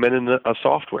actually recommending a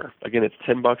software. Again, it's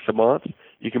 $10 a month.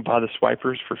 You can buy the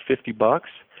swipers for $50.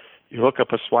 You hook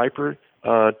up a swiper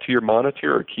to your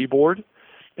monitor or keyboard,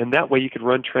 and that way you can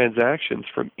run transactions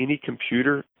from any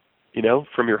computer,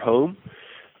 from your home.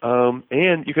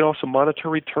 And you can also monitor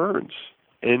returns,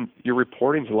 and your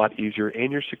reporting is a lot easier,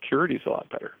 and your security is a lot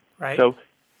better. Right. So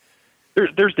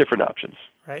there's different options.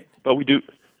 Right. But we do.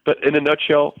 But in a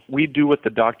nutshell, we do what the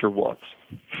doctor wants.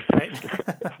 Right.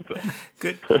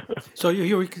 Good. So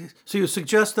you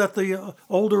suggest that the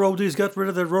older oldies get rid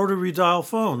of their rotary dial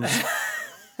phones?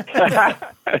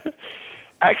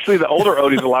 Actually, the older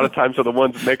oldies a lot of times are the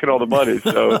ones making all the money.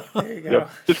 So there you go.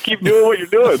 Just keep doing what you're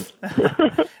doing.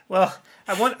 Well,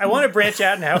 I want to branch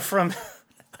out now from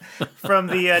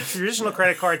the traditional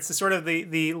credit cards to sort of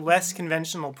the less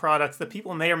conventional products that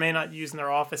people may or may not use in their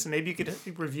office, and maybe you could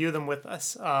review them with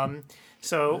us.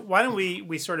 So why don't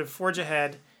we sort of forge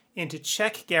ahead into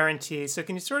check guarantee? So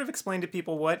can you sort of explain to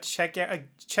people what a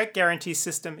check guarantee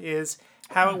system is,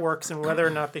 how it works, and whether or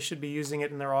not they should be using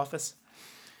it in their office?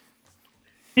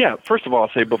 Yeah, first of all,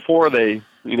 I'll say before they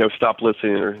stop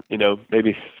listening or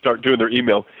maybe start doing their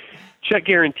email, check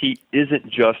guarantee isn't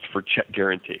just for check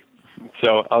guarantee.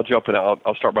 So I'll jump in.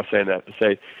 I'll start by saying that. To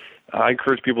say, I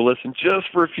encourage people to listen just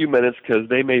for a few minutes because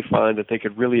they may find that they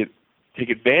could really take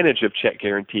advantage of check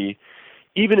guarantee,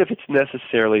 even if it's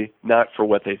necessarily not for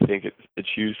what they think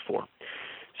it's used for.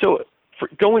 So for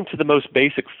going to the most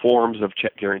basic forms of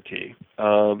check guarantee,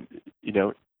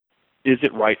 is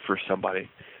it right for somebody?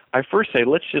 I first say,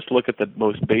 let's just look at the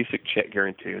most basic check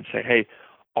guarantee and say, hey,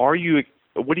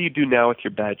 what do you do now with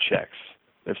your bad checks?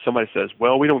 If somebody says,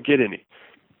 well, we don't get any.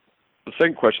 The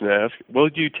second question I ask, well,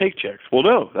 do you take checks? Well,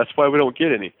 no, that's why we don't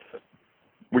get any.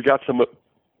 We got some, a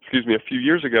few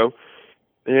years ago,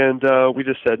 and we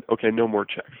just said, okay, no more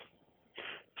checks.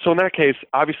 So in that case,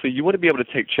 obviously, you want to be able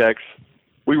to take checks.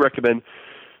 We recommend,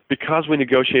 because we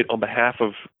negotiate on behalf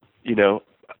of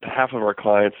our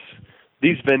clients,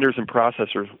 these vendors and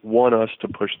processors want us to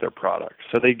push their products.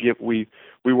 So we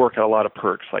work on a lot of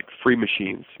perks like free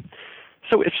machines.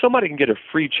 So if somebody can get a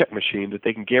free check machine that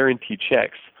they can guarantee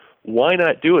checks, why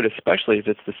not do it, especially if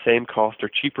it's the same cost or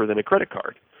cheaper than a credit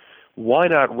card? Why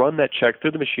not run that check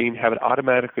through the machine, have it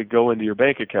automatically go into your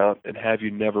bank account, and have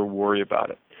you never worry about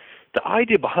it? the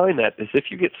idea behind that is if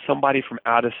you get somebody from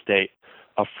out of state,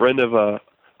 a friend of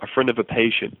a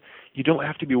patient, you don't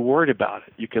have to be worried about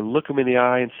it. You can look them in the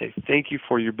eye and say, thank you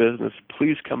for your business.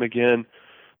 Please come again.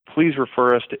 Please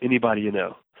refer us to anybody you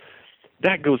know.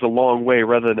 That goes a long way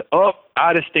rather than, oh,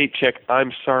 out-of-state check.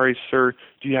 I'm sorry, sir.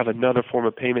 Do you have another form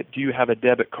of payment? Do you have a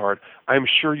debit card? I'm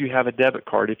sure you have a debit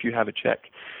card if you have a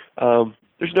check.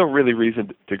 There's no really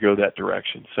reason to go that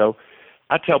direction. So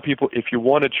I tell people, if you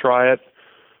want to try it,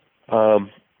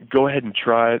 go ahead and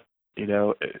try it.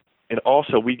 And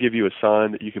also we give you a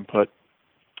sign that you can put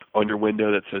on your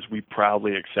window that says, we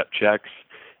proudly accept checks.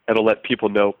 It'll let people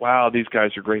know, wow, these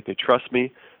guys are great. They trust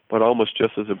me. But almost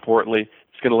just as importantly,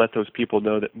 it's going to let those people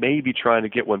know that maybe trying to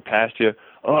get one past you.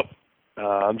 Oh,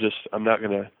 I'm not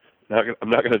going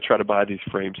to try to buy these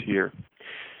frames here.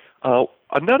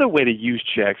 Another way to use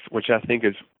checks, which I think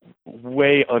is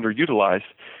way underutilized,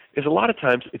 is a lot of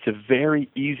times it's a very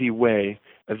easy way,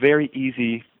 a very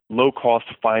easy low-cost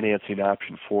financing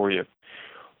option for you.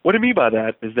 What I mean by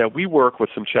that is that we work with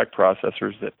some check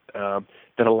processors that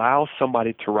allow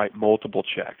somebody to write multiple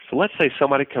checks. So let's say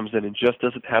somebody comes in and just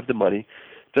doesn't have the money,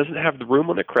 doesn't have the room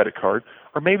on a credit card,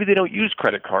 or maybe they don't use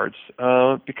credit cards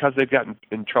because they've gotten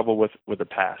in trouble with the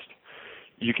past.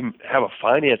 You can have a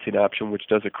financing option which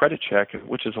does a credit check,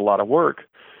 which is a lot of work.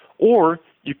 Or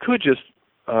you could just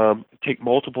take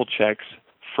multiple checks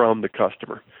from the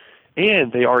customer,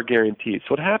 and they are guaranteed.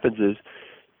 So what happens is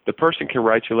the person can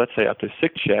write you, let's say, up to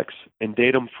 6 checks and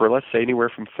date them for, let's say, anywhere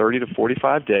from 30 to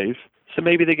 45 days. So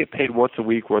maybe they get paid once a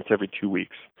week, once every 2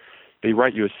 weeks. They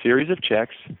write you a series of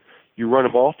checks. You run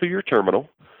them all through your terminal,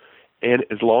 and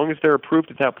as long as they're approved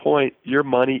at that point, your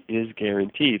money is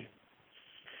guaranteed.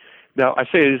 Now, I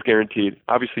say it is guaranteed.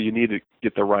 Obviously, you need to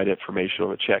get the right information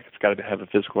on the check. It's got to have a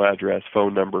physical address,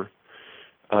 phone number,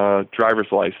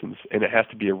 driver's license, and it has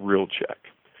to be a real check.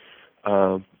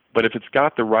 But if it's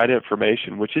got the right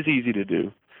information, which is easy to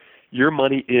do, your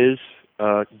money is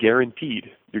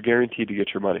guaranteed. You're guaranteed to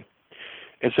get your money.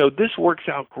 And so this works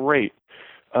out great,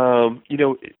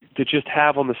 to just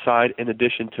have on the side in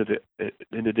addition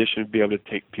to be able to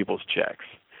take people's checks.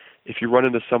 If you run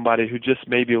into somebody who just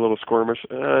may be a little squirmish,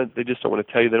 they just don't want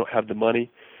to tell you they don't have the money,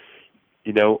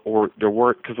 or their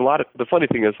work. Because the funny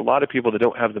thing is, a lot of people that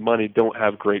don't have the money don't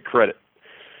have great credit,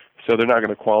 so they're not going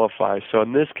to qualify. So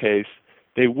in this case,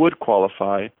 they would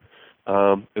qualify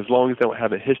as long as they don't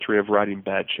have a history of writing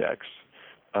bad checks.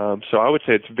 So I would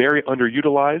say it's very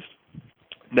underutilized.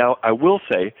 Now, I will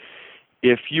say,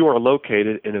 if you are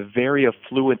located in a very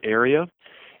affluent area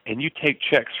and you take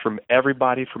checks from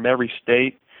everybody from every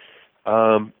state,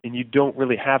 and you don't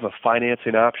really have a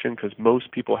financing option because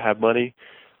most people have money,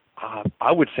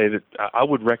 I would say that I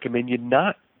would recommend you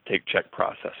not take check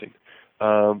processing.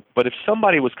 But if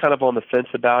somebody was kind of on the fence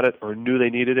about it or knew they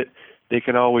needed it, they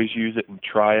can always use it and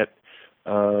try it.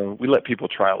 We let people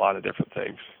try a lot of different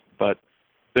things, but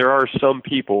there are some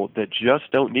people that just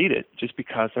don't need it just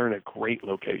because they're in a great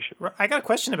location. I got a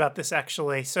question about this,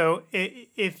 actually. So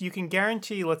if you can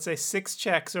guarantee, let's say, 6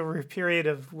 checks over a period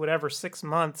of 6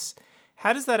 months,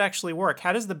 how does that actually work?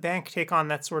 How does the bank take on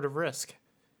that sort of risk?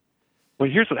 Well,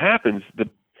 here's what happens.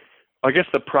 I guess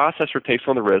the processor takes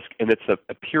on the risk, and it's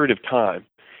a period of time.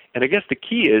 And I guess the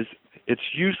key is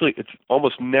it's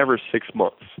almost never 6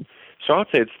 months. So I would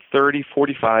say it's 30,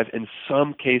 45, in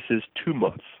some cases 2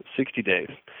 months, 60 days.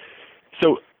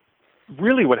 So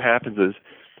really what happens is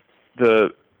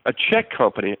a check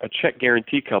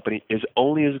guarantee company is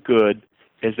only as good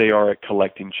as they are at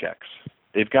collecting checks.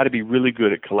 They've got to be really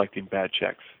good at collecting bad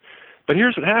checks. But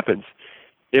here's what happens.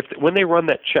 When they run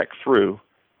that check through,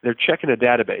 they're checking a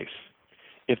database.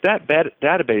 If that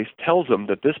database tells them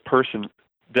that this person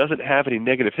doesn't have any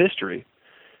negative history,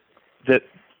 that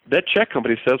check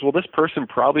company says, well, this person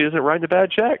probably isn't writing a bad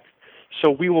check, so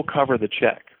we will cover the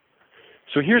check.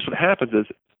 So here's what happens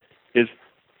is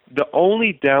the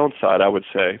only downside, I would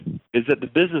say, is that the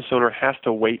business owner has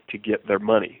to wait to get their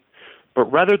money.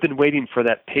 But rather than waiting for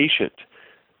that patient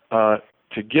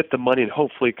to get the money and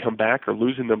hopefully come back or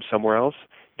losing them somewhere else,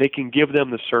 they can give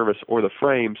them the service or the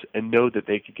frames and know that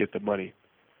they could get the money.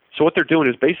 So what they're doing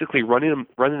is basically running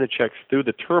the checks through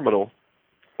the terminal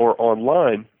or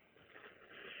online,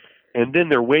 and then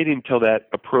they're waiting till that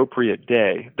appropriate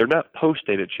day. They're not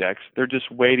post-dated checks. They're just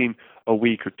waiting a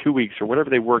week or 2 weeks or whatever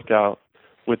they worked out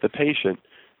with the patient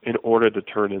in order to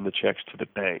turn in the checks to the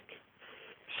bank.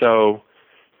 So,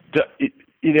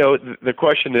 the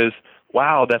question is,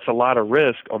 wow, that's a lot of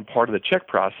risk on part of the check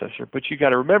processor. But you got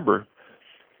to remember,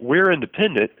 we're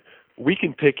independent. We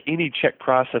can pick any check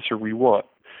processor we want.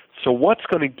 So what's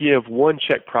going to give one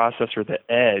check processor the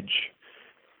edge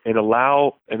and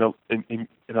allow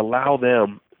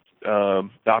them the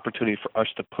opportunity for us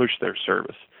to push their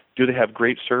service. Do they have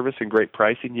great service and great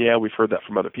pricing? Yeah, we've heard that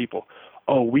from other people.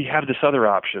 Oh, we have this other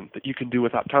option that you can do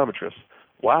with optometrists.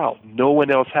 Wow, no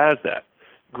one else has that.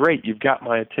 Great, you've got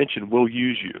my attention. We'll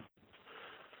use you.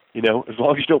 As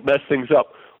long as you don't mess things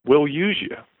up, we'll use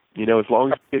you. As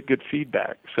long as you get good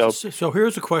feedback. So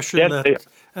here's a question that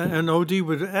an OD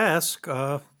would ask,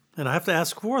 and I have to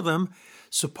ask for them.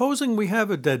 Supposing we have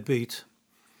a deadbeat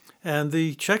and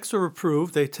the checks are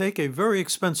approved, they take a very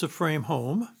expensive frame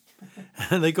home,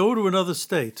 and they go to another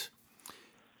state.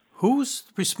 Who's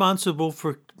responsible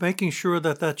for making sure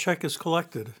that check is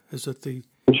collected? Is it the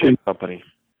check company?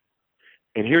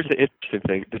 And here's the interesting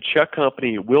thing. The check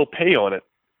company will pay on it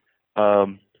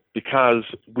because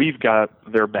we've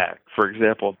got their back. For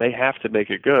example, they have to make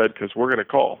it good because we're going to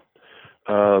call.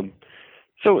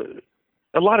 So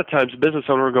a lot of times a business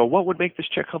owner will go, what would make this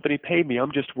check company pay me?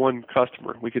 I'm just one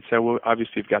customer. We could say, well,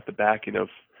 obviously you've got the backing of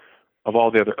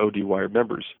all the other OD Wire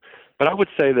members. But I would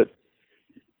say that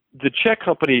the check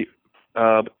company,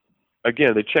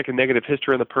 again, they check a negative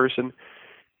history on the person.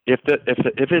 If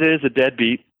it is a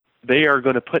deadbeat, they are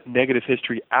going to put negative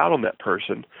history out on that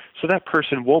person, so that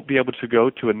person won't be able to go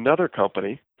to another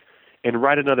company and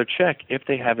write another check if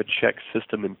they have a check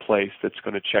system in place that's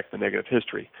going to check the negative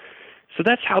history. So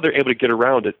that's how they're able to get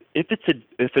around it. If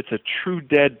it's a true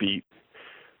deadbeat,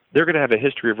 they're going to have a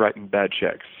history of writing bad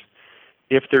checks.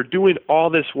 If they're doing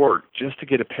all this work just to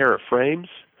get a pair of frames,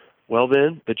 well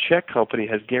then, the check company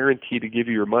has guaranteed to give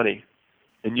you your money,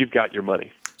 and you've got your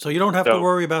money. So you don't have to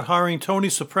worry about hiring Tony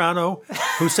Soprano,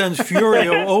 who sends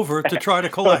Furio over to try to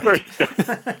collect.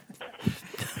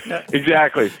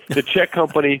 Exactly. The check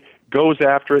company goes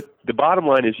after it. The bottom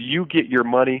line is you get your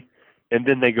money, and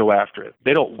then they go after it.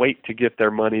 They don't wait to get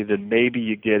their money, then maybe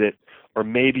you get it, or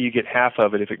maybe you get half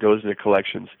of it if it goes into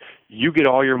collections. You get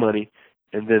all your money,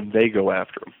 and then they go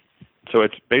after them. So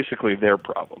it's basically their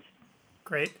problem.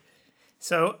 Great.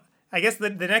 So I guess the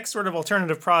next sort of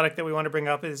alternative product that we want to bring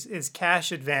up is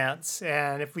cash advance.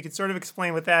 And if we could sort of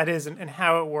explain what that is and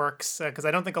how it works, because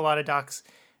I don't think a lot of docs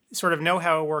sort of know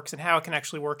how it works and how it can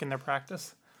actually work in their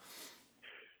practice.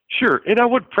 Sure. And I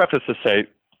would preface to say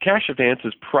cash advance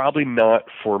is probably not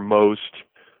for most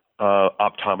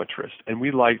optometrists. And we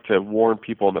like to warn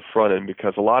people on the front end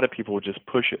because a lot of people would just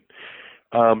push it.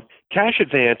 Cash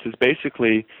advance is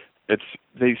basically,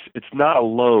 it's not a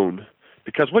loan,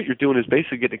 because what you're doing is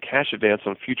basically getting a cash advance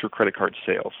on future credit card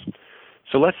sales.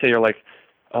 So let's say you're like,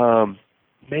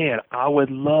 man, I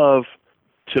would love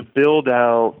to build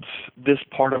out this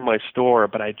part of my store,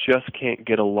 but I just can't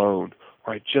get a loan,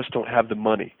 or I just don't have the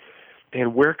money.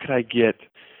 And where could I get,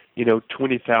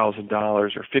 $20,000 or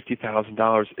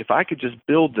 $50,000? If I could just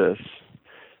build this,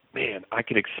 man, I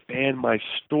could expand my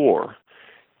store,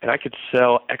 and I could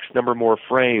sell X number more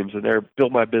frames, and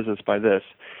build my business by this.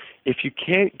 If you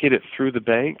can't get it through the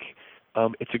bank,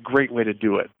 it's a great way to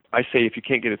do it. I say if you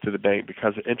can't get it through the bank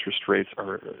because the interest rates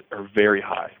are very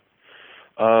high.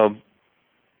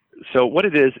 So what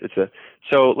it is,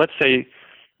 so let's say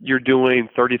you're doing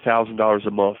 $30,000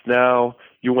 a month now.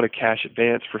 You want a cash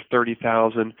advance for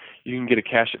 $30,000. You can get a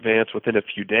cash advance within a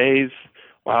few days.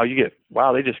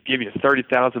 They just give you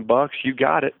 $30,000. You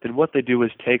got it. Then what they do is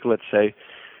take, let's say,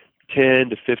 10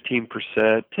 to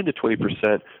 15%, 10 to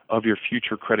 20% of your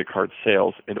future credit card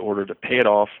sales in order to pay it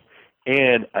off,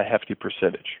 and a hefty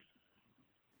percentage.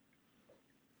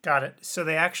 Got it. So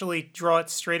they actually draw it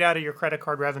straight out of your credit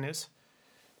card revenues.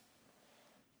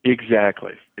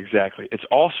 Exactly. It's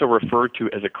also referred to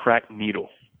as a cracked needle.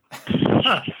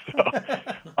 To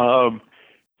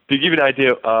give you an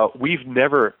idea, we've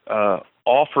never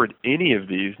offered any of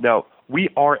these. Now, we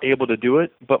are able to do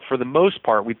it, but for the most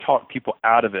part, we talk people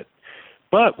out of it.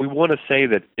 But we want to say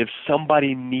that if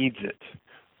somebody needs it,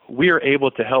 we are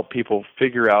able to help people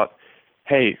figure out,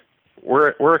 hey,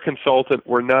 we're a consultant.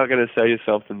 We're not going to sell you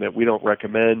something that we don't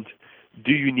recommend.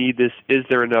 Do you need this? Is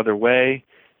there another way?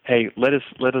 Hey, let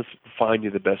us find you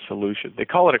the best solution. They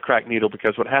call it a cracked needle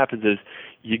because what happens is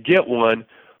you get one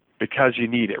because you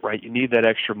need it, right? You need that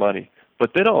extra money.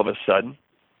 But then all of a sudden,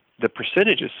 the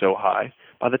percentage is so high,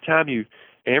 by the time you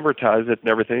amortize it and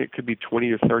everything, it could be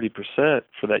 20 or 30%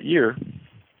 for that year.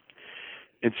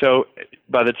 And so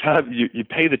by the time you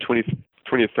pay the 20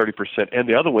 or 30% and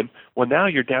the other one, well, now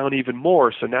you're down even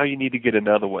more, so now you need to get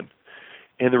another one.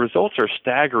 And the results are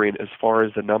staggering as far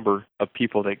as the number of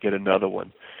people that get another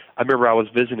one. I remember I was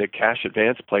visiting a cash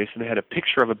advance place, and they had a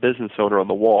picture of a business owner on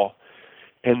the wall,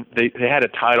 and they had a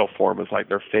title for him as like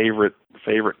their favorite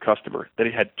customer. That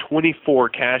he had 24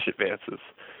 cash advances.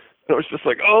 And it was just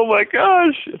like, oh my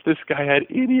gosh, if this guy had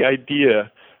any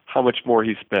idea how much more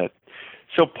he spent.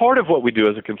 So part of what we do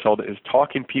as a consultant is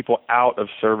talking people out of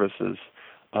services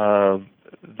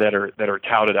that are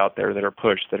touted out there, that are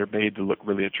pushed, that are made to look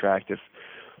really attractive.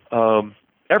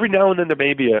 Every now and then there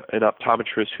may be an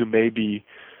optometrist who may be,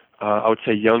 I would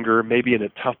say, younger, maybe in a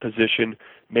tough position.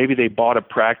 Maybe they bought a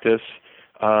practice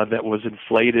that was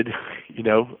inflated.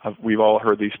 We've all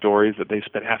heard these stories that they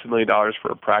spent $500,000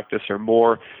 for a practice or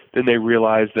more. Then they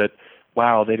realized that,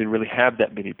 wow, they didn't really have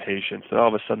that many patients, and all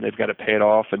of a sudden they've got to pay it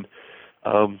off. And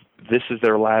this is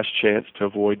their last chance to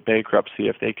avoid bankruptcy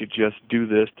if they could just do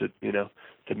this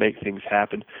to make things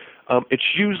happen. It's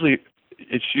usually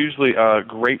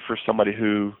great for somebody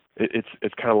who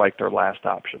it's kind of like their last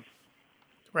option.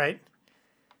 Right.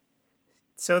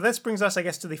 So this brings us, I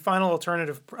guess, to the final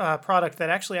alternative product that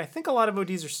actually I think a lot of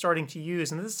ODs are starting to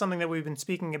use, and this is something that we've been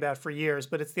speaking about for years,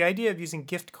 but it's the idea of using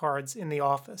gift cards in the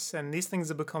office. And these things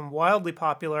have become wildly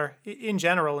popular in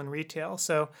general in retail.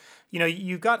 So,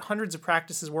 you've got hundreds of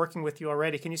practices working with you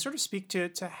already. Can you sort of speak to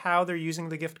how they're using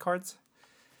the gift cards?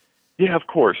 Yeah, of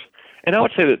course. And I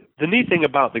would say that the neat thing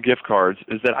about the gift cards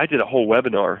is that I did a whole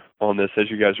webinar on this,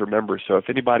 as you guys remember. So if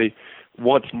anybody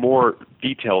wants more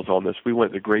details on this, we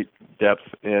went into great depth,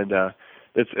 and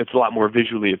it's a lot more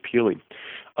visually appealing.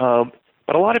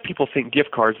 But a lot of people think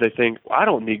gift cards. They think, well, I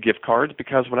don't need gift cards,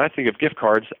 because when I think of gift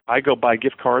cards, I go buy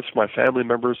gift cards for my family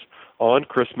members on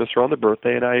Christmas or on their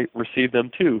birthday, and I receive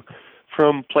them too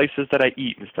from places that I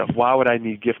eat and stuff. Why would I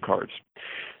need gift cards?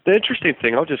 The interesting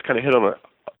thing, I'll just kind of hit on a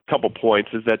couple points,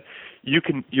 is that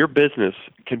your business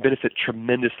can benefit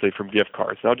tremendously from gift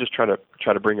cards. And I'll just try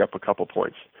to bring up a couple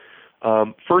points.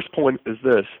 First point is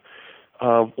this: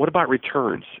 what about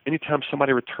returns? Anytime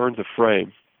somebody returns a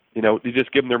frame, you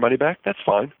just give them their money back. That's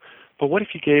fine. But what if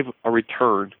you gave a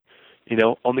return,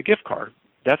 on the gift card?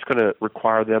 That's going to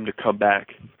require them to come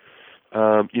back,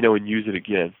 and use it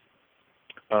again.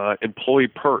 Employee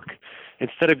perk.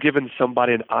 Instead of giving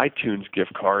somebody an iTunes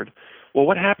gift card, well,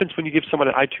 what happens when you give someone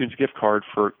an iTunes gift card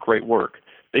for great work?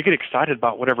 They get excited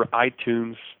about whatever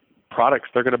iTunes products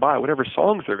they're going to buy, whatever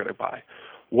songs they're going to buy.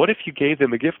 What if you gave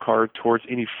them a gift card towards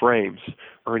any frames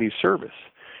or any service?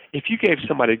 If you gave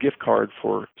somebody a gift card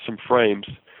for some frames,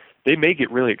 they may get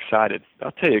really excited.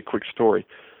 I'll tell you a quick story.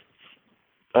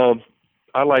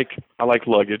 I like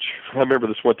luggage. I remember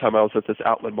this one time I was at this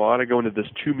outlet mall, and I go into this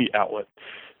Tumi outlet,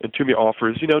 and Tumi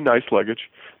offers, nice luggage,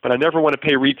 but I never want to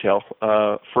pay retail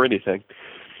for anything.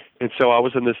 And so I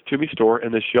was in this Tumi store,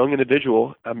 and this young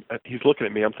individual, he's looking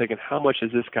at me. I'm thinking, how much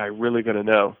is this guy really going to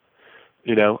know,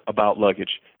 about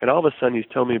luggage? And all of a sudden, he's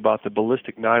telling me about the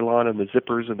ballistic nylon and the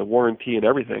zippers and the warranty and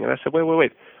everything. And I said,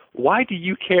 wait. Why do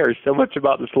you care so much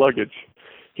about this luggage?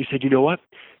 He said, you know what?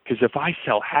 Because if I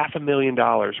sell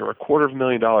 $500,000 or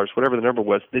 $250,000, whatever the number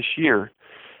was, this year,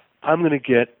 I'm going to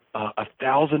get a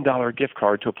 $1,000 gift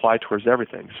card to apply towards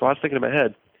everything. So I was thinking in my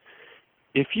head,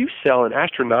 if you sell an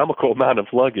astronomical amount of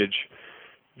luggage,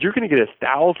 you're going to get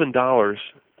 $1,000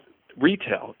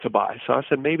 retail to buy. So I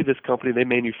said, maybe this company, they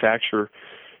manufacture,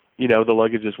 the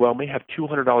luggage as well, may have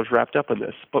 $200 wrapped up in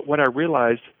this. But what I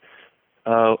realized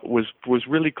was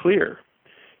really clear.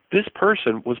 This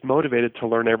person was motivated to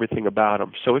learn everything about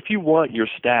them. So if you want your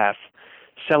staff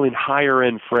selling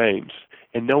higher-end frames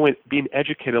and being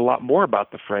educated a lot more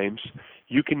about the frames,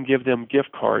 you can give them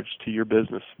gift cards to your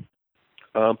business.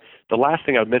 The last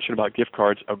thing I'd mention about gift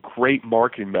cards, a great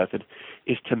marketing method,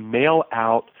 is to mail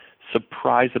out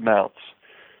surprise amounts.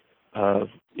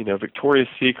 Victoria's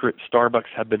Secret,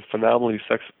 Starbucks have been phenomenally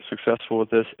successful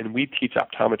with this, and we teach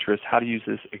optometrists how to use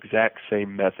this exact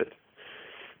same method.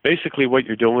 Basically, what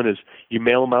you're doing is you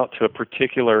mail them out to a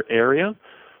particular area,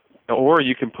 or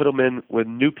you can put them in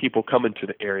when new people come into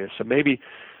the area. So maybe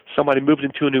somebody moved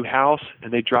into a new house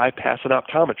and they drive past an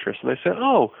optometrist and they say,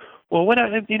 "Oh, well,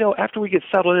 after we get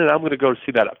settled in, I'm going to go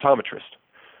see that optometrist."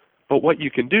 But what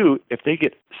you can do, if they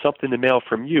get something in the mail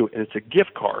from you and it's a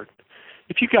gift card,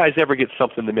 if you guys ever get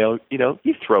something in the mail,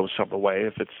 you throw something away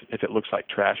if it looks like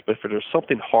trash. But if there's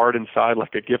something hard inside,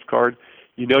 like a gift card,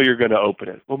 you're going to open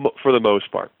it, for the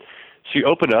most part. So you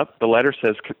open up, the letter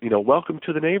says, welcome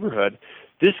to the neighborhood.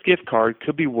 This gift card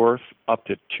could be worth up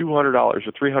to $200 or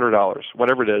 $300,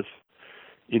 whatever it is,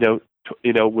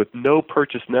 with no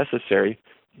purchase necessary,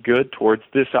 good towards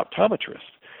this optometrist.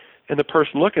 And the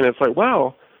person looking at it's like,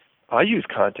 wow, I use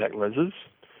contact lenses.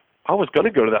 I was going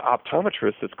to go to the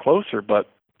optometrist that's closer, but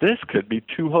this could be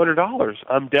 $200.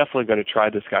 I'm definitely going to try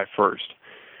this guy first.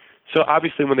 So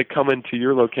obviously when they come into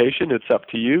your location, it's up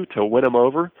to you to win them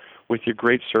over with your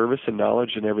great service and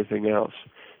knowledge and everything else.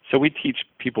 So we teach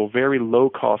people very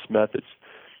low-cost methods.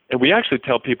 And we actually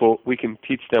tell people we can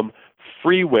teach them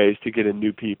free ways to get in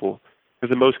new people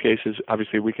Because in most cases,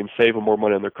 obviously, we can save them more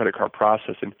money on their credit card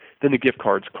processing than the gift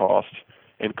cards cost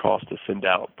to send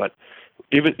out. But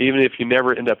even if you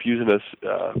never end up using us,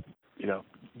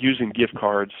 using gift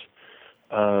cards,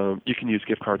 you can use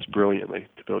gift cards brilliantly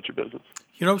to build your business.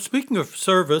 Speaking of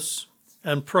service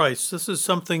and price, this is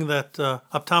something that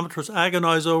optometrists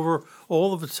agonize over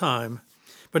all of the time.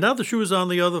 But now the shoe is on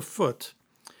the other foot.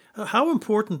 How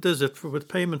important is it with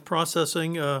payment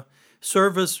processing,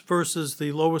 service versus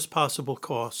the lowest possible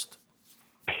cost?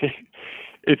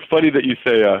 It's funny that you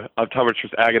say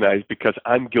optometrists agonize, because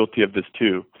I'm guilty of this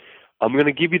too. I'm going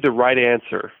to give you the right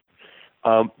answer,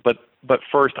 but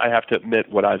first I have to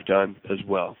admit what I've done as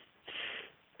well.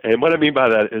 And what I mean by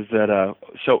that is that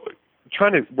so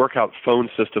trying to work out phone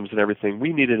systems and everything,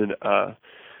 we needed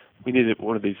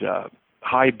one of these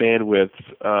high bandwidth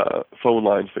phone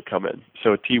lines that come in,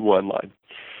 so a T1 line.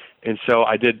 And so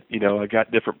I did, I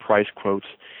got different price quotes.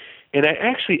 And I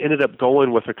actually ended up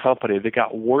going with a company that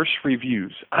got worse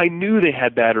reviews. I knew they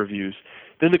had bad reviews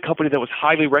than the company that was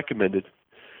highly recommended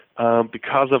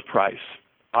because of price.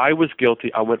 I was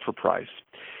guilty. I went for price.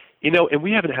 And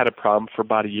we haven't had a problem for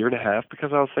about a year and a half,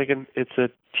 because I was thinking it's a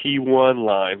T1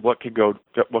 line. What could go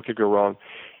wrong?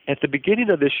 At the beginning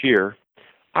of this year,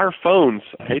 our phones,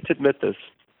 I hate to admit this,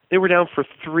 they were down for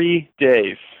 3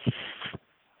 days.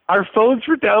 Our phones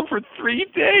were down for 3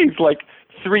 days. Like,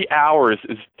 3 hours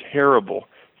is terrible.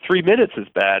 3 minutes is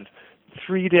bad.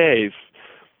 3 days.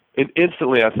 And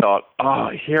instantly I thought,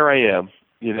 here I am,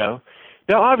 Now,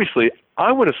 obviously,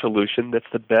 I want a solution that's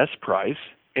the best price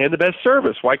and the best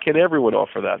service. Why can't everyone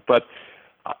offer that? But,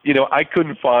 I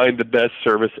couldn't find the best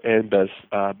service and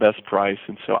best price,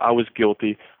 and so I was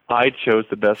guilty. I chose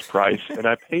the best price, and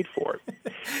I paid for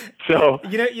it. So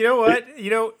you know what?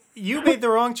 You made the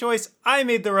wrong choice. I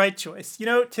made the right choice.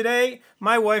 Today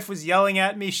my wife was yelling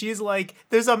at me. She's like,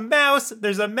 "There's a mouse.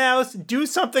 There's a mouse. Do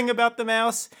something about the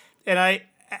mouse." And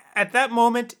at that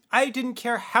moment, I didn't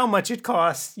care how much it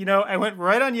costs. I went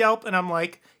right on Yelp, and I'm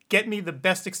like, "Get me the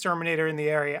best exterminator in the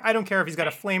area. I don't care if he's got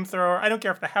a flamethrower. I don't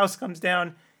care if the house comes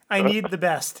down. I need the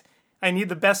best. I need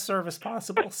the best service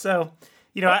possible." So,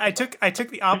 I took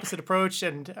the opposite approach,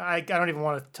 and I don't even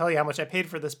want to tell you how much I paid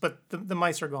for this, but the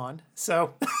mice are gone.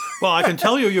 So, well, I can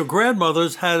tell you, your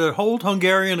grandmother's had an old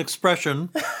Hungarian expression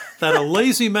that a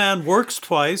lazy man works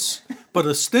twice, but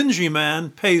a stingy man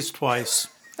pays twice.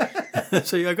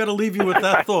 So I got to leave you with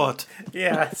that thought.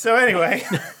 Yeah. So anyway,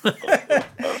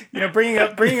 bringing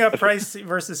up price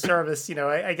versus service.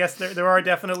 I guess there are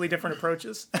definitely different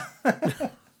approaches.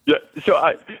 Yeah, so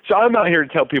I'm out here to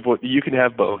tell people you can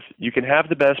have both. You can have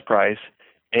the best price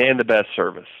and the best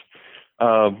service.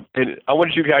 And I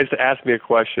wanted you guys to ask me a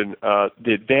question.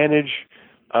 The advantage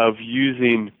of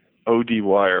using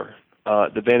ODwire,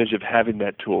 the advantage of having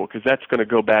that tool, because that's going to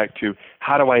go back to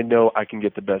how do I know I can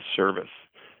get the best service?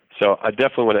 So I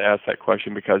definitely want to ask that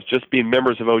question, because just being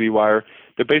members of ODwire,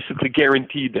 they're basically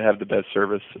guaranteed to have the best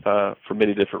service for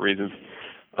many different reasons.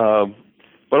 But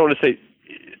I want to say,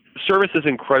 service is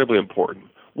incredibly important.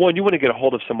 One, you want to get a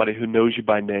hold of somebody who knows you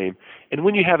by name. And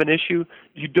when you have an issue,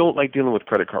 you don't like dealing with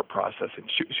credit card processing.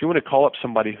 So you want to call up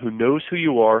somebody who knows who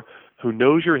you are, who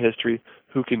knows your history,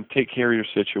 who can take care of your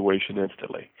situation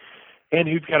instantly, and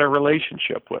who you've got a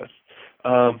relationship with.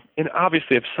 And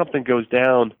obviously, if something goes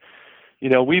down,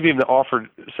 we've even offered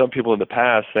some people in the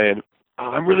past saying,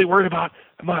 I'm really worried about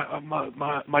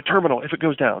my terminal if it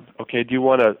goes down. Okay, do you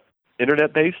want an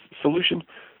internet-based solution?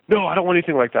 No, I don't want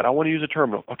anything like that. I want to use a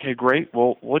terminal. Okay, great.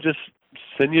 Well, we'll just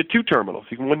send you 2 terminals.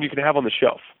 One you can have on the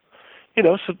shelf.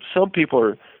 So some people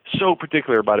are so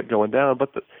particular about it going down,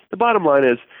 but the bottom line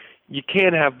is you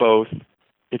can have both.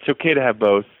 It's okay to have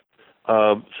both.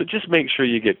 So just make sure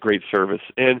you get great service.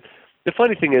 And the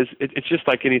funny thing is, it's just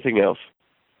like anything else.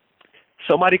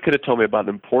 Somebody could have told me about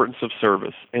the importance of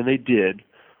service, and they did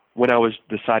when I was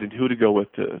deciding who to go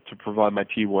with to provide my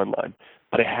T1 line,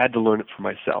 but I had to learn it for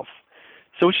myself.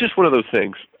 So it's just one of those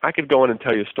things. I could go on and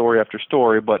tell you story after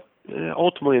story, but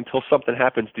ultimately, until something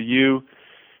happens to you,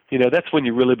 that's when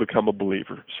you really become a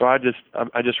believer. So I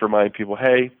just remind people,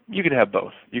 hey, you can have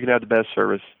both. You can have the best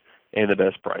service and the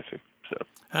best pricing. So.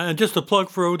 And just a plug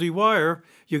for ODwire,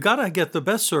 you got to get the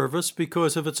best service,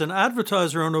 because if it's an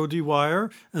advertiser on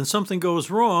ODwire and something goes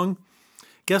wrong,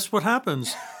 guess what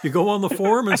happens? You go on the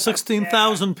forum and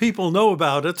 16,000 people know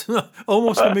about it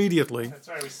almost immediately. That's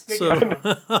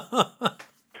right.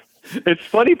 It's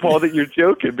funny, Paul, that you're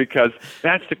joking, because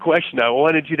that's the question I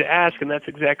wanted you to ask, and that's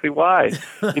exactly why.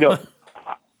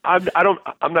 I'm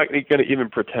not going to even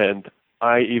pretend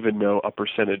I even know a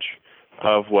percentage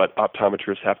of what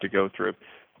optometrists have to go through.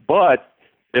 But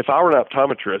if I were an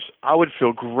optometrist, I would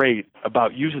feel great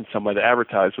about using somebody to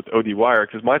advertise with OD Wire,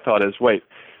 because my thought is, wait,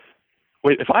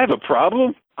 if I have a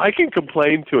problem, I can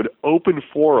complain to an open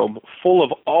forum full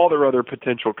of all their other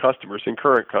potential customers and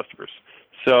current customers.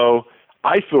 So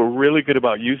I feel really good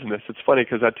about using this. It's funny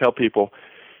because I tell people,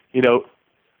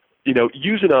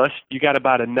 using us, you got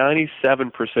about a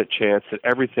 97% chance that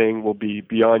everything will be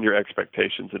beyond your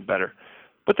expectations and better.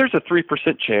 But there's a 3%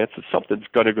 chance that something's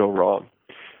going to go wrong.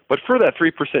 But for that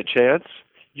 3% chance,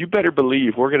 you better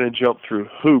believe we're going to jump through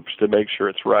hoops to make sure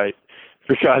it's right,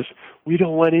 because we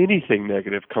don't want anything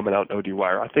negative coming out in OD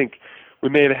Wire. I think we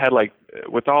may have had,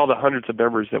 with all the hundreds of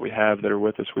members that we have that are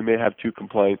with us, we may have 2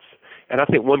 complaints. And I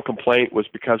think one complaint was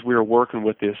because we were working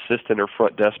with the assistant or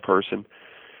front desk person,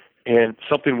 and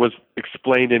something was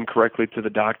explained incorrectly to the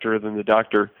doctor. Then the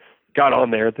doctor got on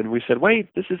there. Then we said,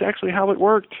 wait, this is actually how it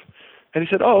worked. And he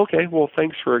said, oh, okay, well,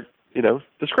 thanks for,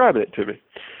 describing it to me.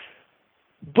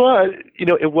 But,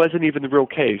 it wasn't even the real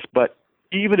case. But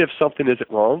even if something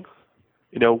isn't wrong,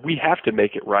 we have to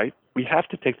make it right. We have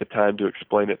to take the time to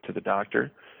explain it to the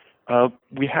doctor.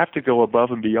 We have to go above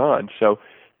and beyond. So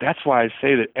that's why I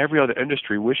say that every other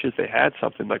industry wishes they had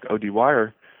something like OD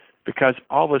Wire, because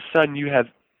all of a sudden you have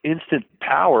instant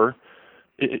power.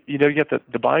 You get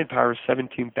the buying power of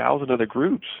 17,000 other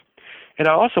groups. And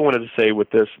I also wanted to say with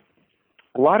this,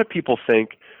 a lot of people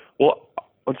think, well,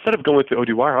 instead of going through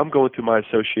OD Wire, I'm going through my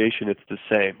association, it's the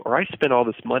same. Or I spend all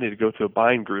this money to go through a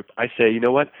buying group. I say, you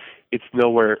know what? It's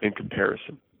nowhere in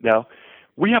comparison. Now,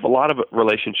 we have a lot of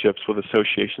relationships with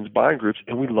associations, buying groups,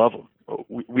 and we love them.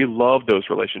 We love those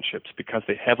relationships because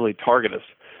they heavily target us.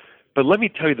 But let me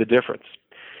tell you the difference.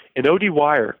 In OD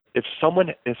Wire, if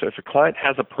a client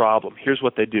has a problem, here's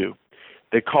what they do.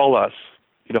 They call us,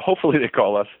 hopefully they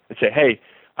call us and say, hey,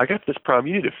 I got this problem.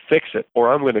 You need to fix it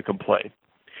or I'm going to complain.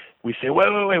 We say, wait,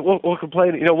 we'll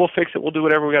complain. We'll fix it. We'll do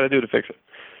whatever we got to do to fix it.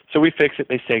 So we fix it.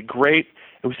 They say, great.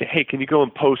 And we say, hey, can you go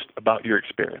and post about your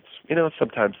experience?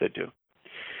 Sometimes they do.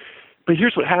 But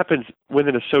here's what happens with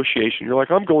an association. You're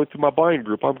like, I'm going through my buying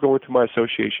group. I'm going through my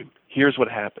association. Here's what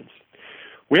happens.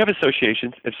 We have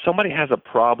associations. If somebody has a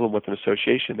problem with an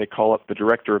association, they call up the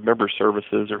director of member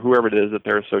services or whoever it is at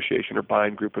their association or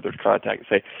buying group or their contact and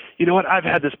say, you know what, I've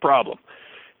had this problem.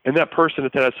 And that person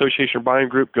at that association or buying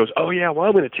group goes, oh, yeah, well,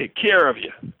 I'm going to take care of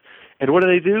you. And what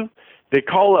do? They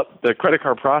call up the credit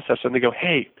card processor and they go,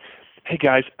 hey,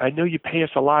 guys, I know you pay us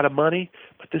a lot of money,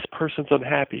 but this person's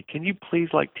unhappy. Can you please,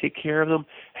 take care of them?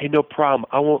 Hey, no problem.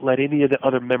 I won't let any of the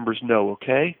other members know,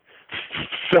 okay?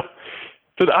 So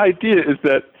the idea is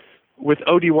that with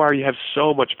OD Wire, you have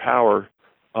so much power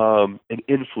and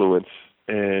influence,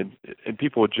 and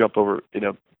people would jump over,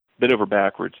 bend over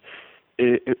backwards.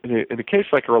 In a case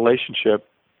like a relationship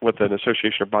with an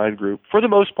association or buying group, for the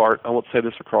most part, I won't say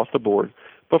this across the board,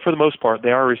 but for the most part,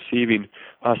 they are receiving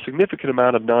a significant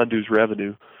amount of non-dues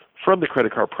revenue from the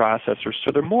credit card processor.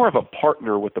 So they're more of a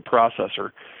partner with the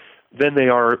processor than they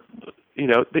are,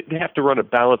 they have to run a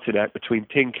balancing act between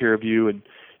taking care of you and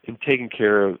taking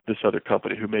care of this other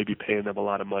company who may be paying them a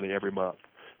lot of money every month.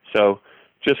 So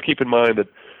just keep in mind that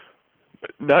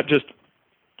not just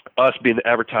us being the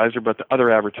advertiser, but the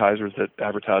other advertisers that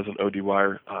advertise on OD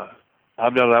Wire.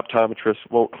 I'm not an optometrist.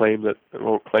 Won't claim that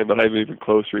I'm even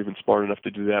close or even smart enough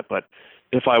to do that. But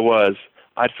if I was,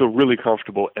 I'd feel really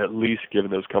comfortable at least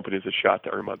giving those companies a shot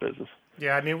to earn my business.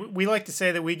 Yeah, I mean, we like to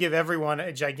say that we give everyone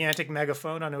a gigantic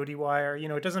megaphone on OD Wire.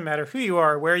 It doesn't matter who you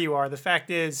are, where you are. The fact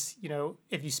is,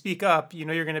 if you speak up,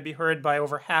 you're going to be heard by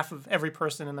over half of every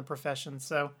person in the profession.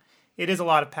 So it is a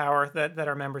lot of power that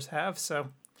our members have. So.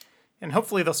 And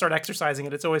hopefully they'll start exercising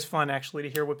it. It's always fun, actually, to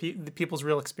hear what the people's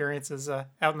real experiences out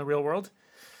in the real world.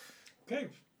 Okay.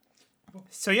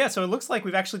 So it looks like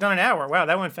we've actually done an hour. Wow,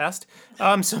 that went fast.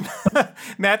 So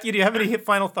Matthew, do you have any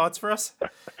final thoughts for us?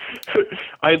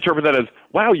 I interpret that as,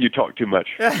 wow, you talk too much.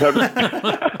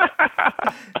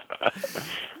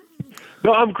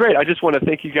 No, I'm great. I just want to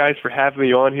thank you guys for having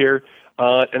me on here.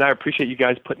 And I appreciate you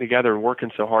guys putting together and working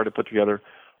so hard to put together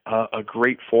a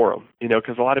great forum,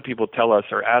 because a lot of people tell us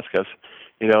or ask us,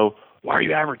 why are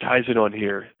you advertising on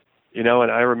here? And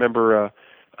I remember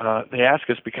they ask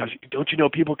us because, don't you know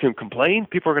people can complain?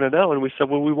 People are going to know. And we said,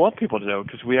 well, we want people to know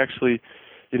because we actually,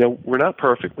 we're not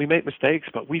perfect. We make mistakes,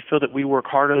 but we feel that we work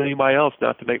harder than anybody else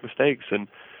not to make mistakes. And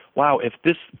wow, if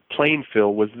this playing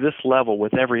field was this level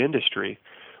with every industry,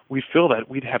 we feel that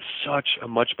we'd have such a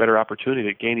much better opportunity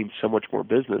at gaining so much more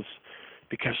business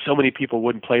because so many people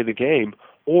wouldn't play the game.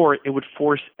 Or it would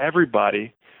force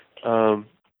everybody to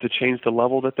change the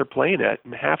level that they're playing at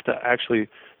and have to actually,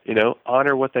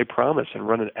 honor what they promise and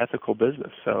run an ethical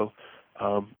business. So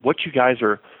what you guys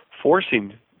are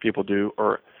forcing people to do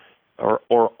or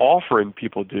or offering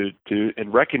people to do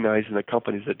and recognizing the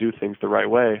companies that do things the right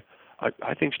way,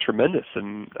 I think is tremendous.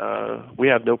 And we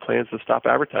have no plans to stop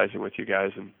advertising with you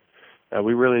guys, and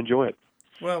we really enjoy it.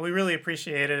 Well, we really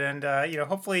appreciate it, and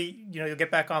hopefully, you'll get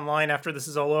back online after this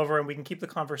is all over, and we can keep the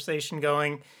conversation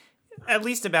going, at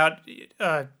least about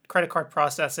credit card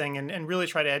processing, and really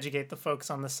try to educate the folks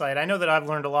on the site. I know that I've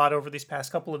learned a lot over these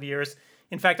past couple of years.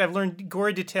 In fact, I've learned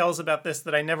gory details about this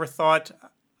that I never thought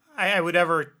I would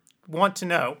ever want to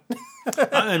know.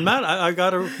 And Matt,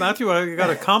 Matthew, I got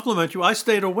to compliment you. I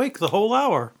stayed awake the whole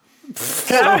hour.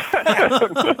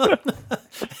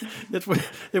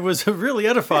 It was really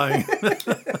edifying.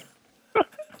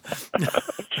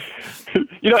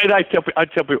 And I tell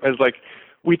people, it's like,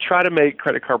 we try to make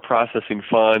credit card processing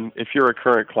fun. If you're a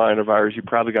current client of ours, you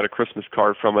probably got a Christmas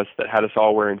card from us that had us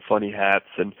all wearing funny hats.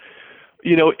 And,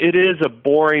 it is a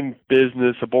boring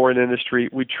business, a boring industry.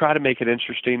 We try to make it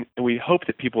interesting, and we hope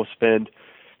that people spend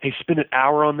an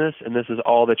hour on this, and this is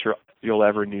all that you'll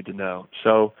ever need to know.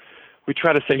 So we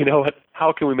try to say, what?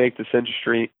 How can we make this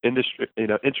industry,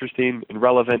 interesting and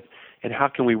relevant, and how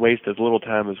can we waste as little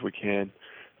time as we can?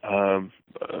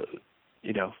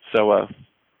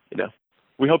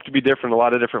 We hope to be different in a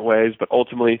lot of different ways, but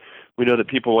ultimately, we know that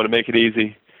people want to make it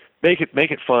easy, make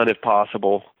it fun if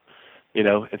possible,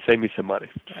 and save me some money.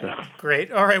 So.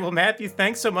 Great. All right. Well, Matthew,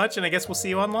 thanks so much, and I guess we'll see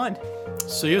you online.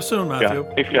 See you soon, Matthew.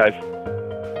 Yeah. Thanks, guys.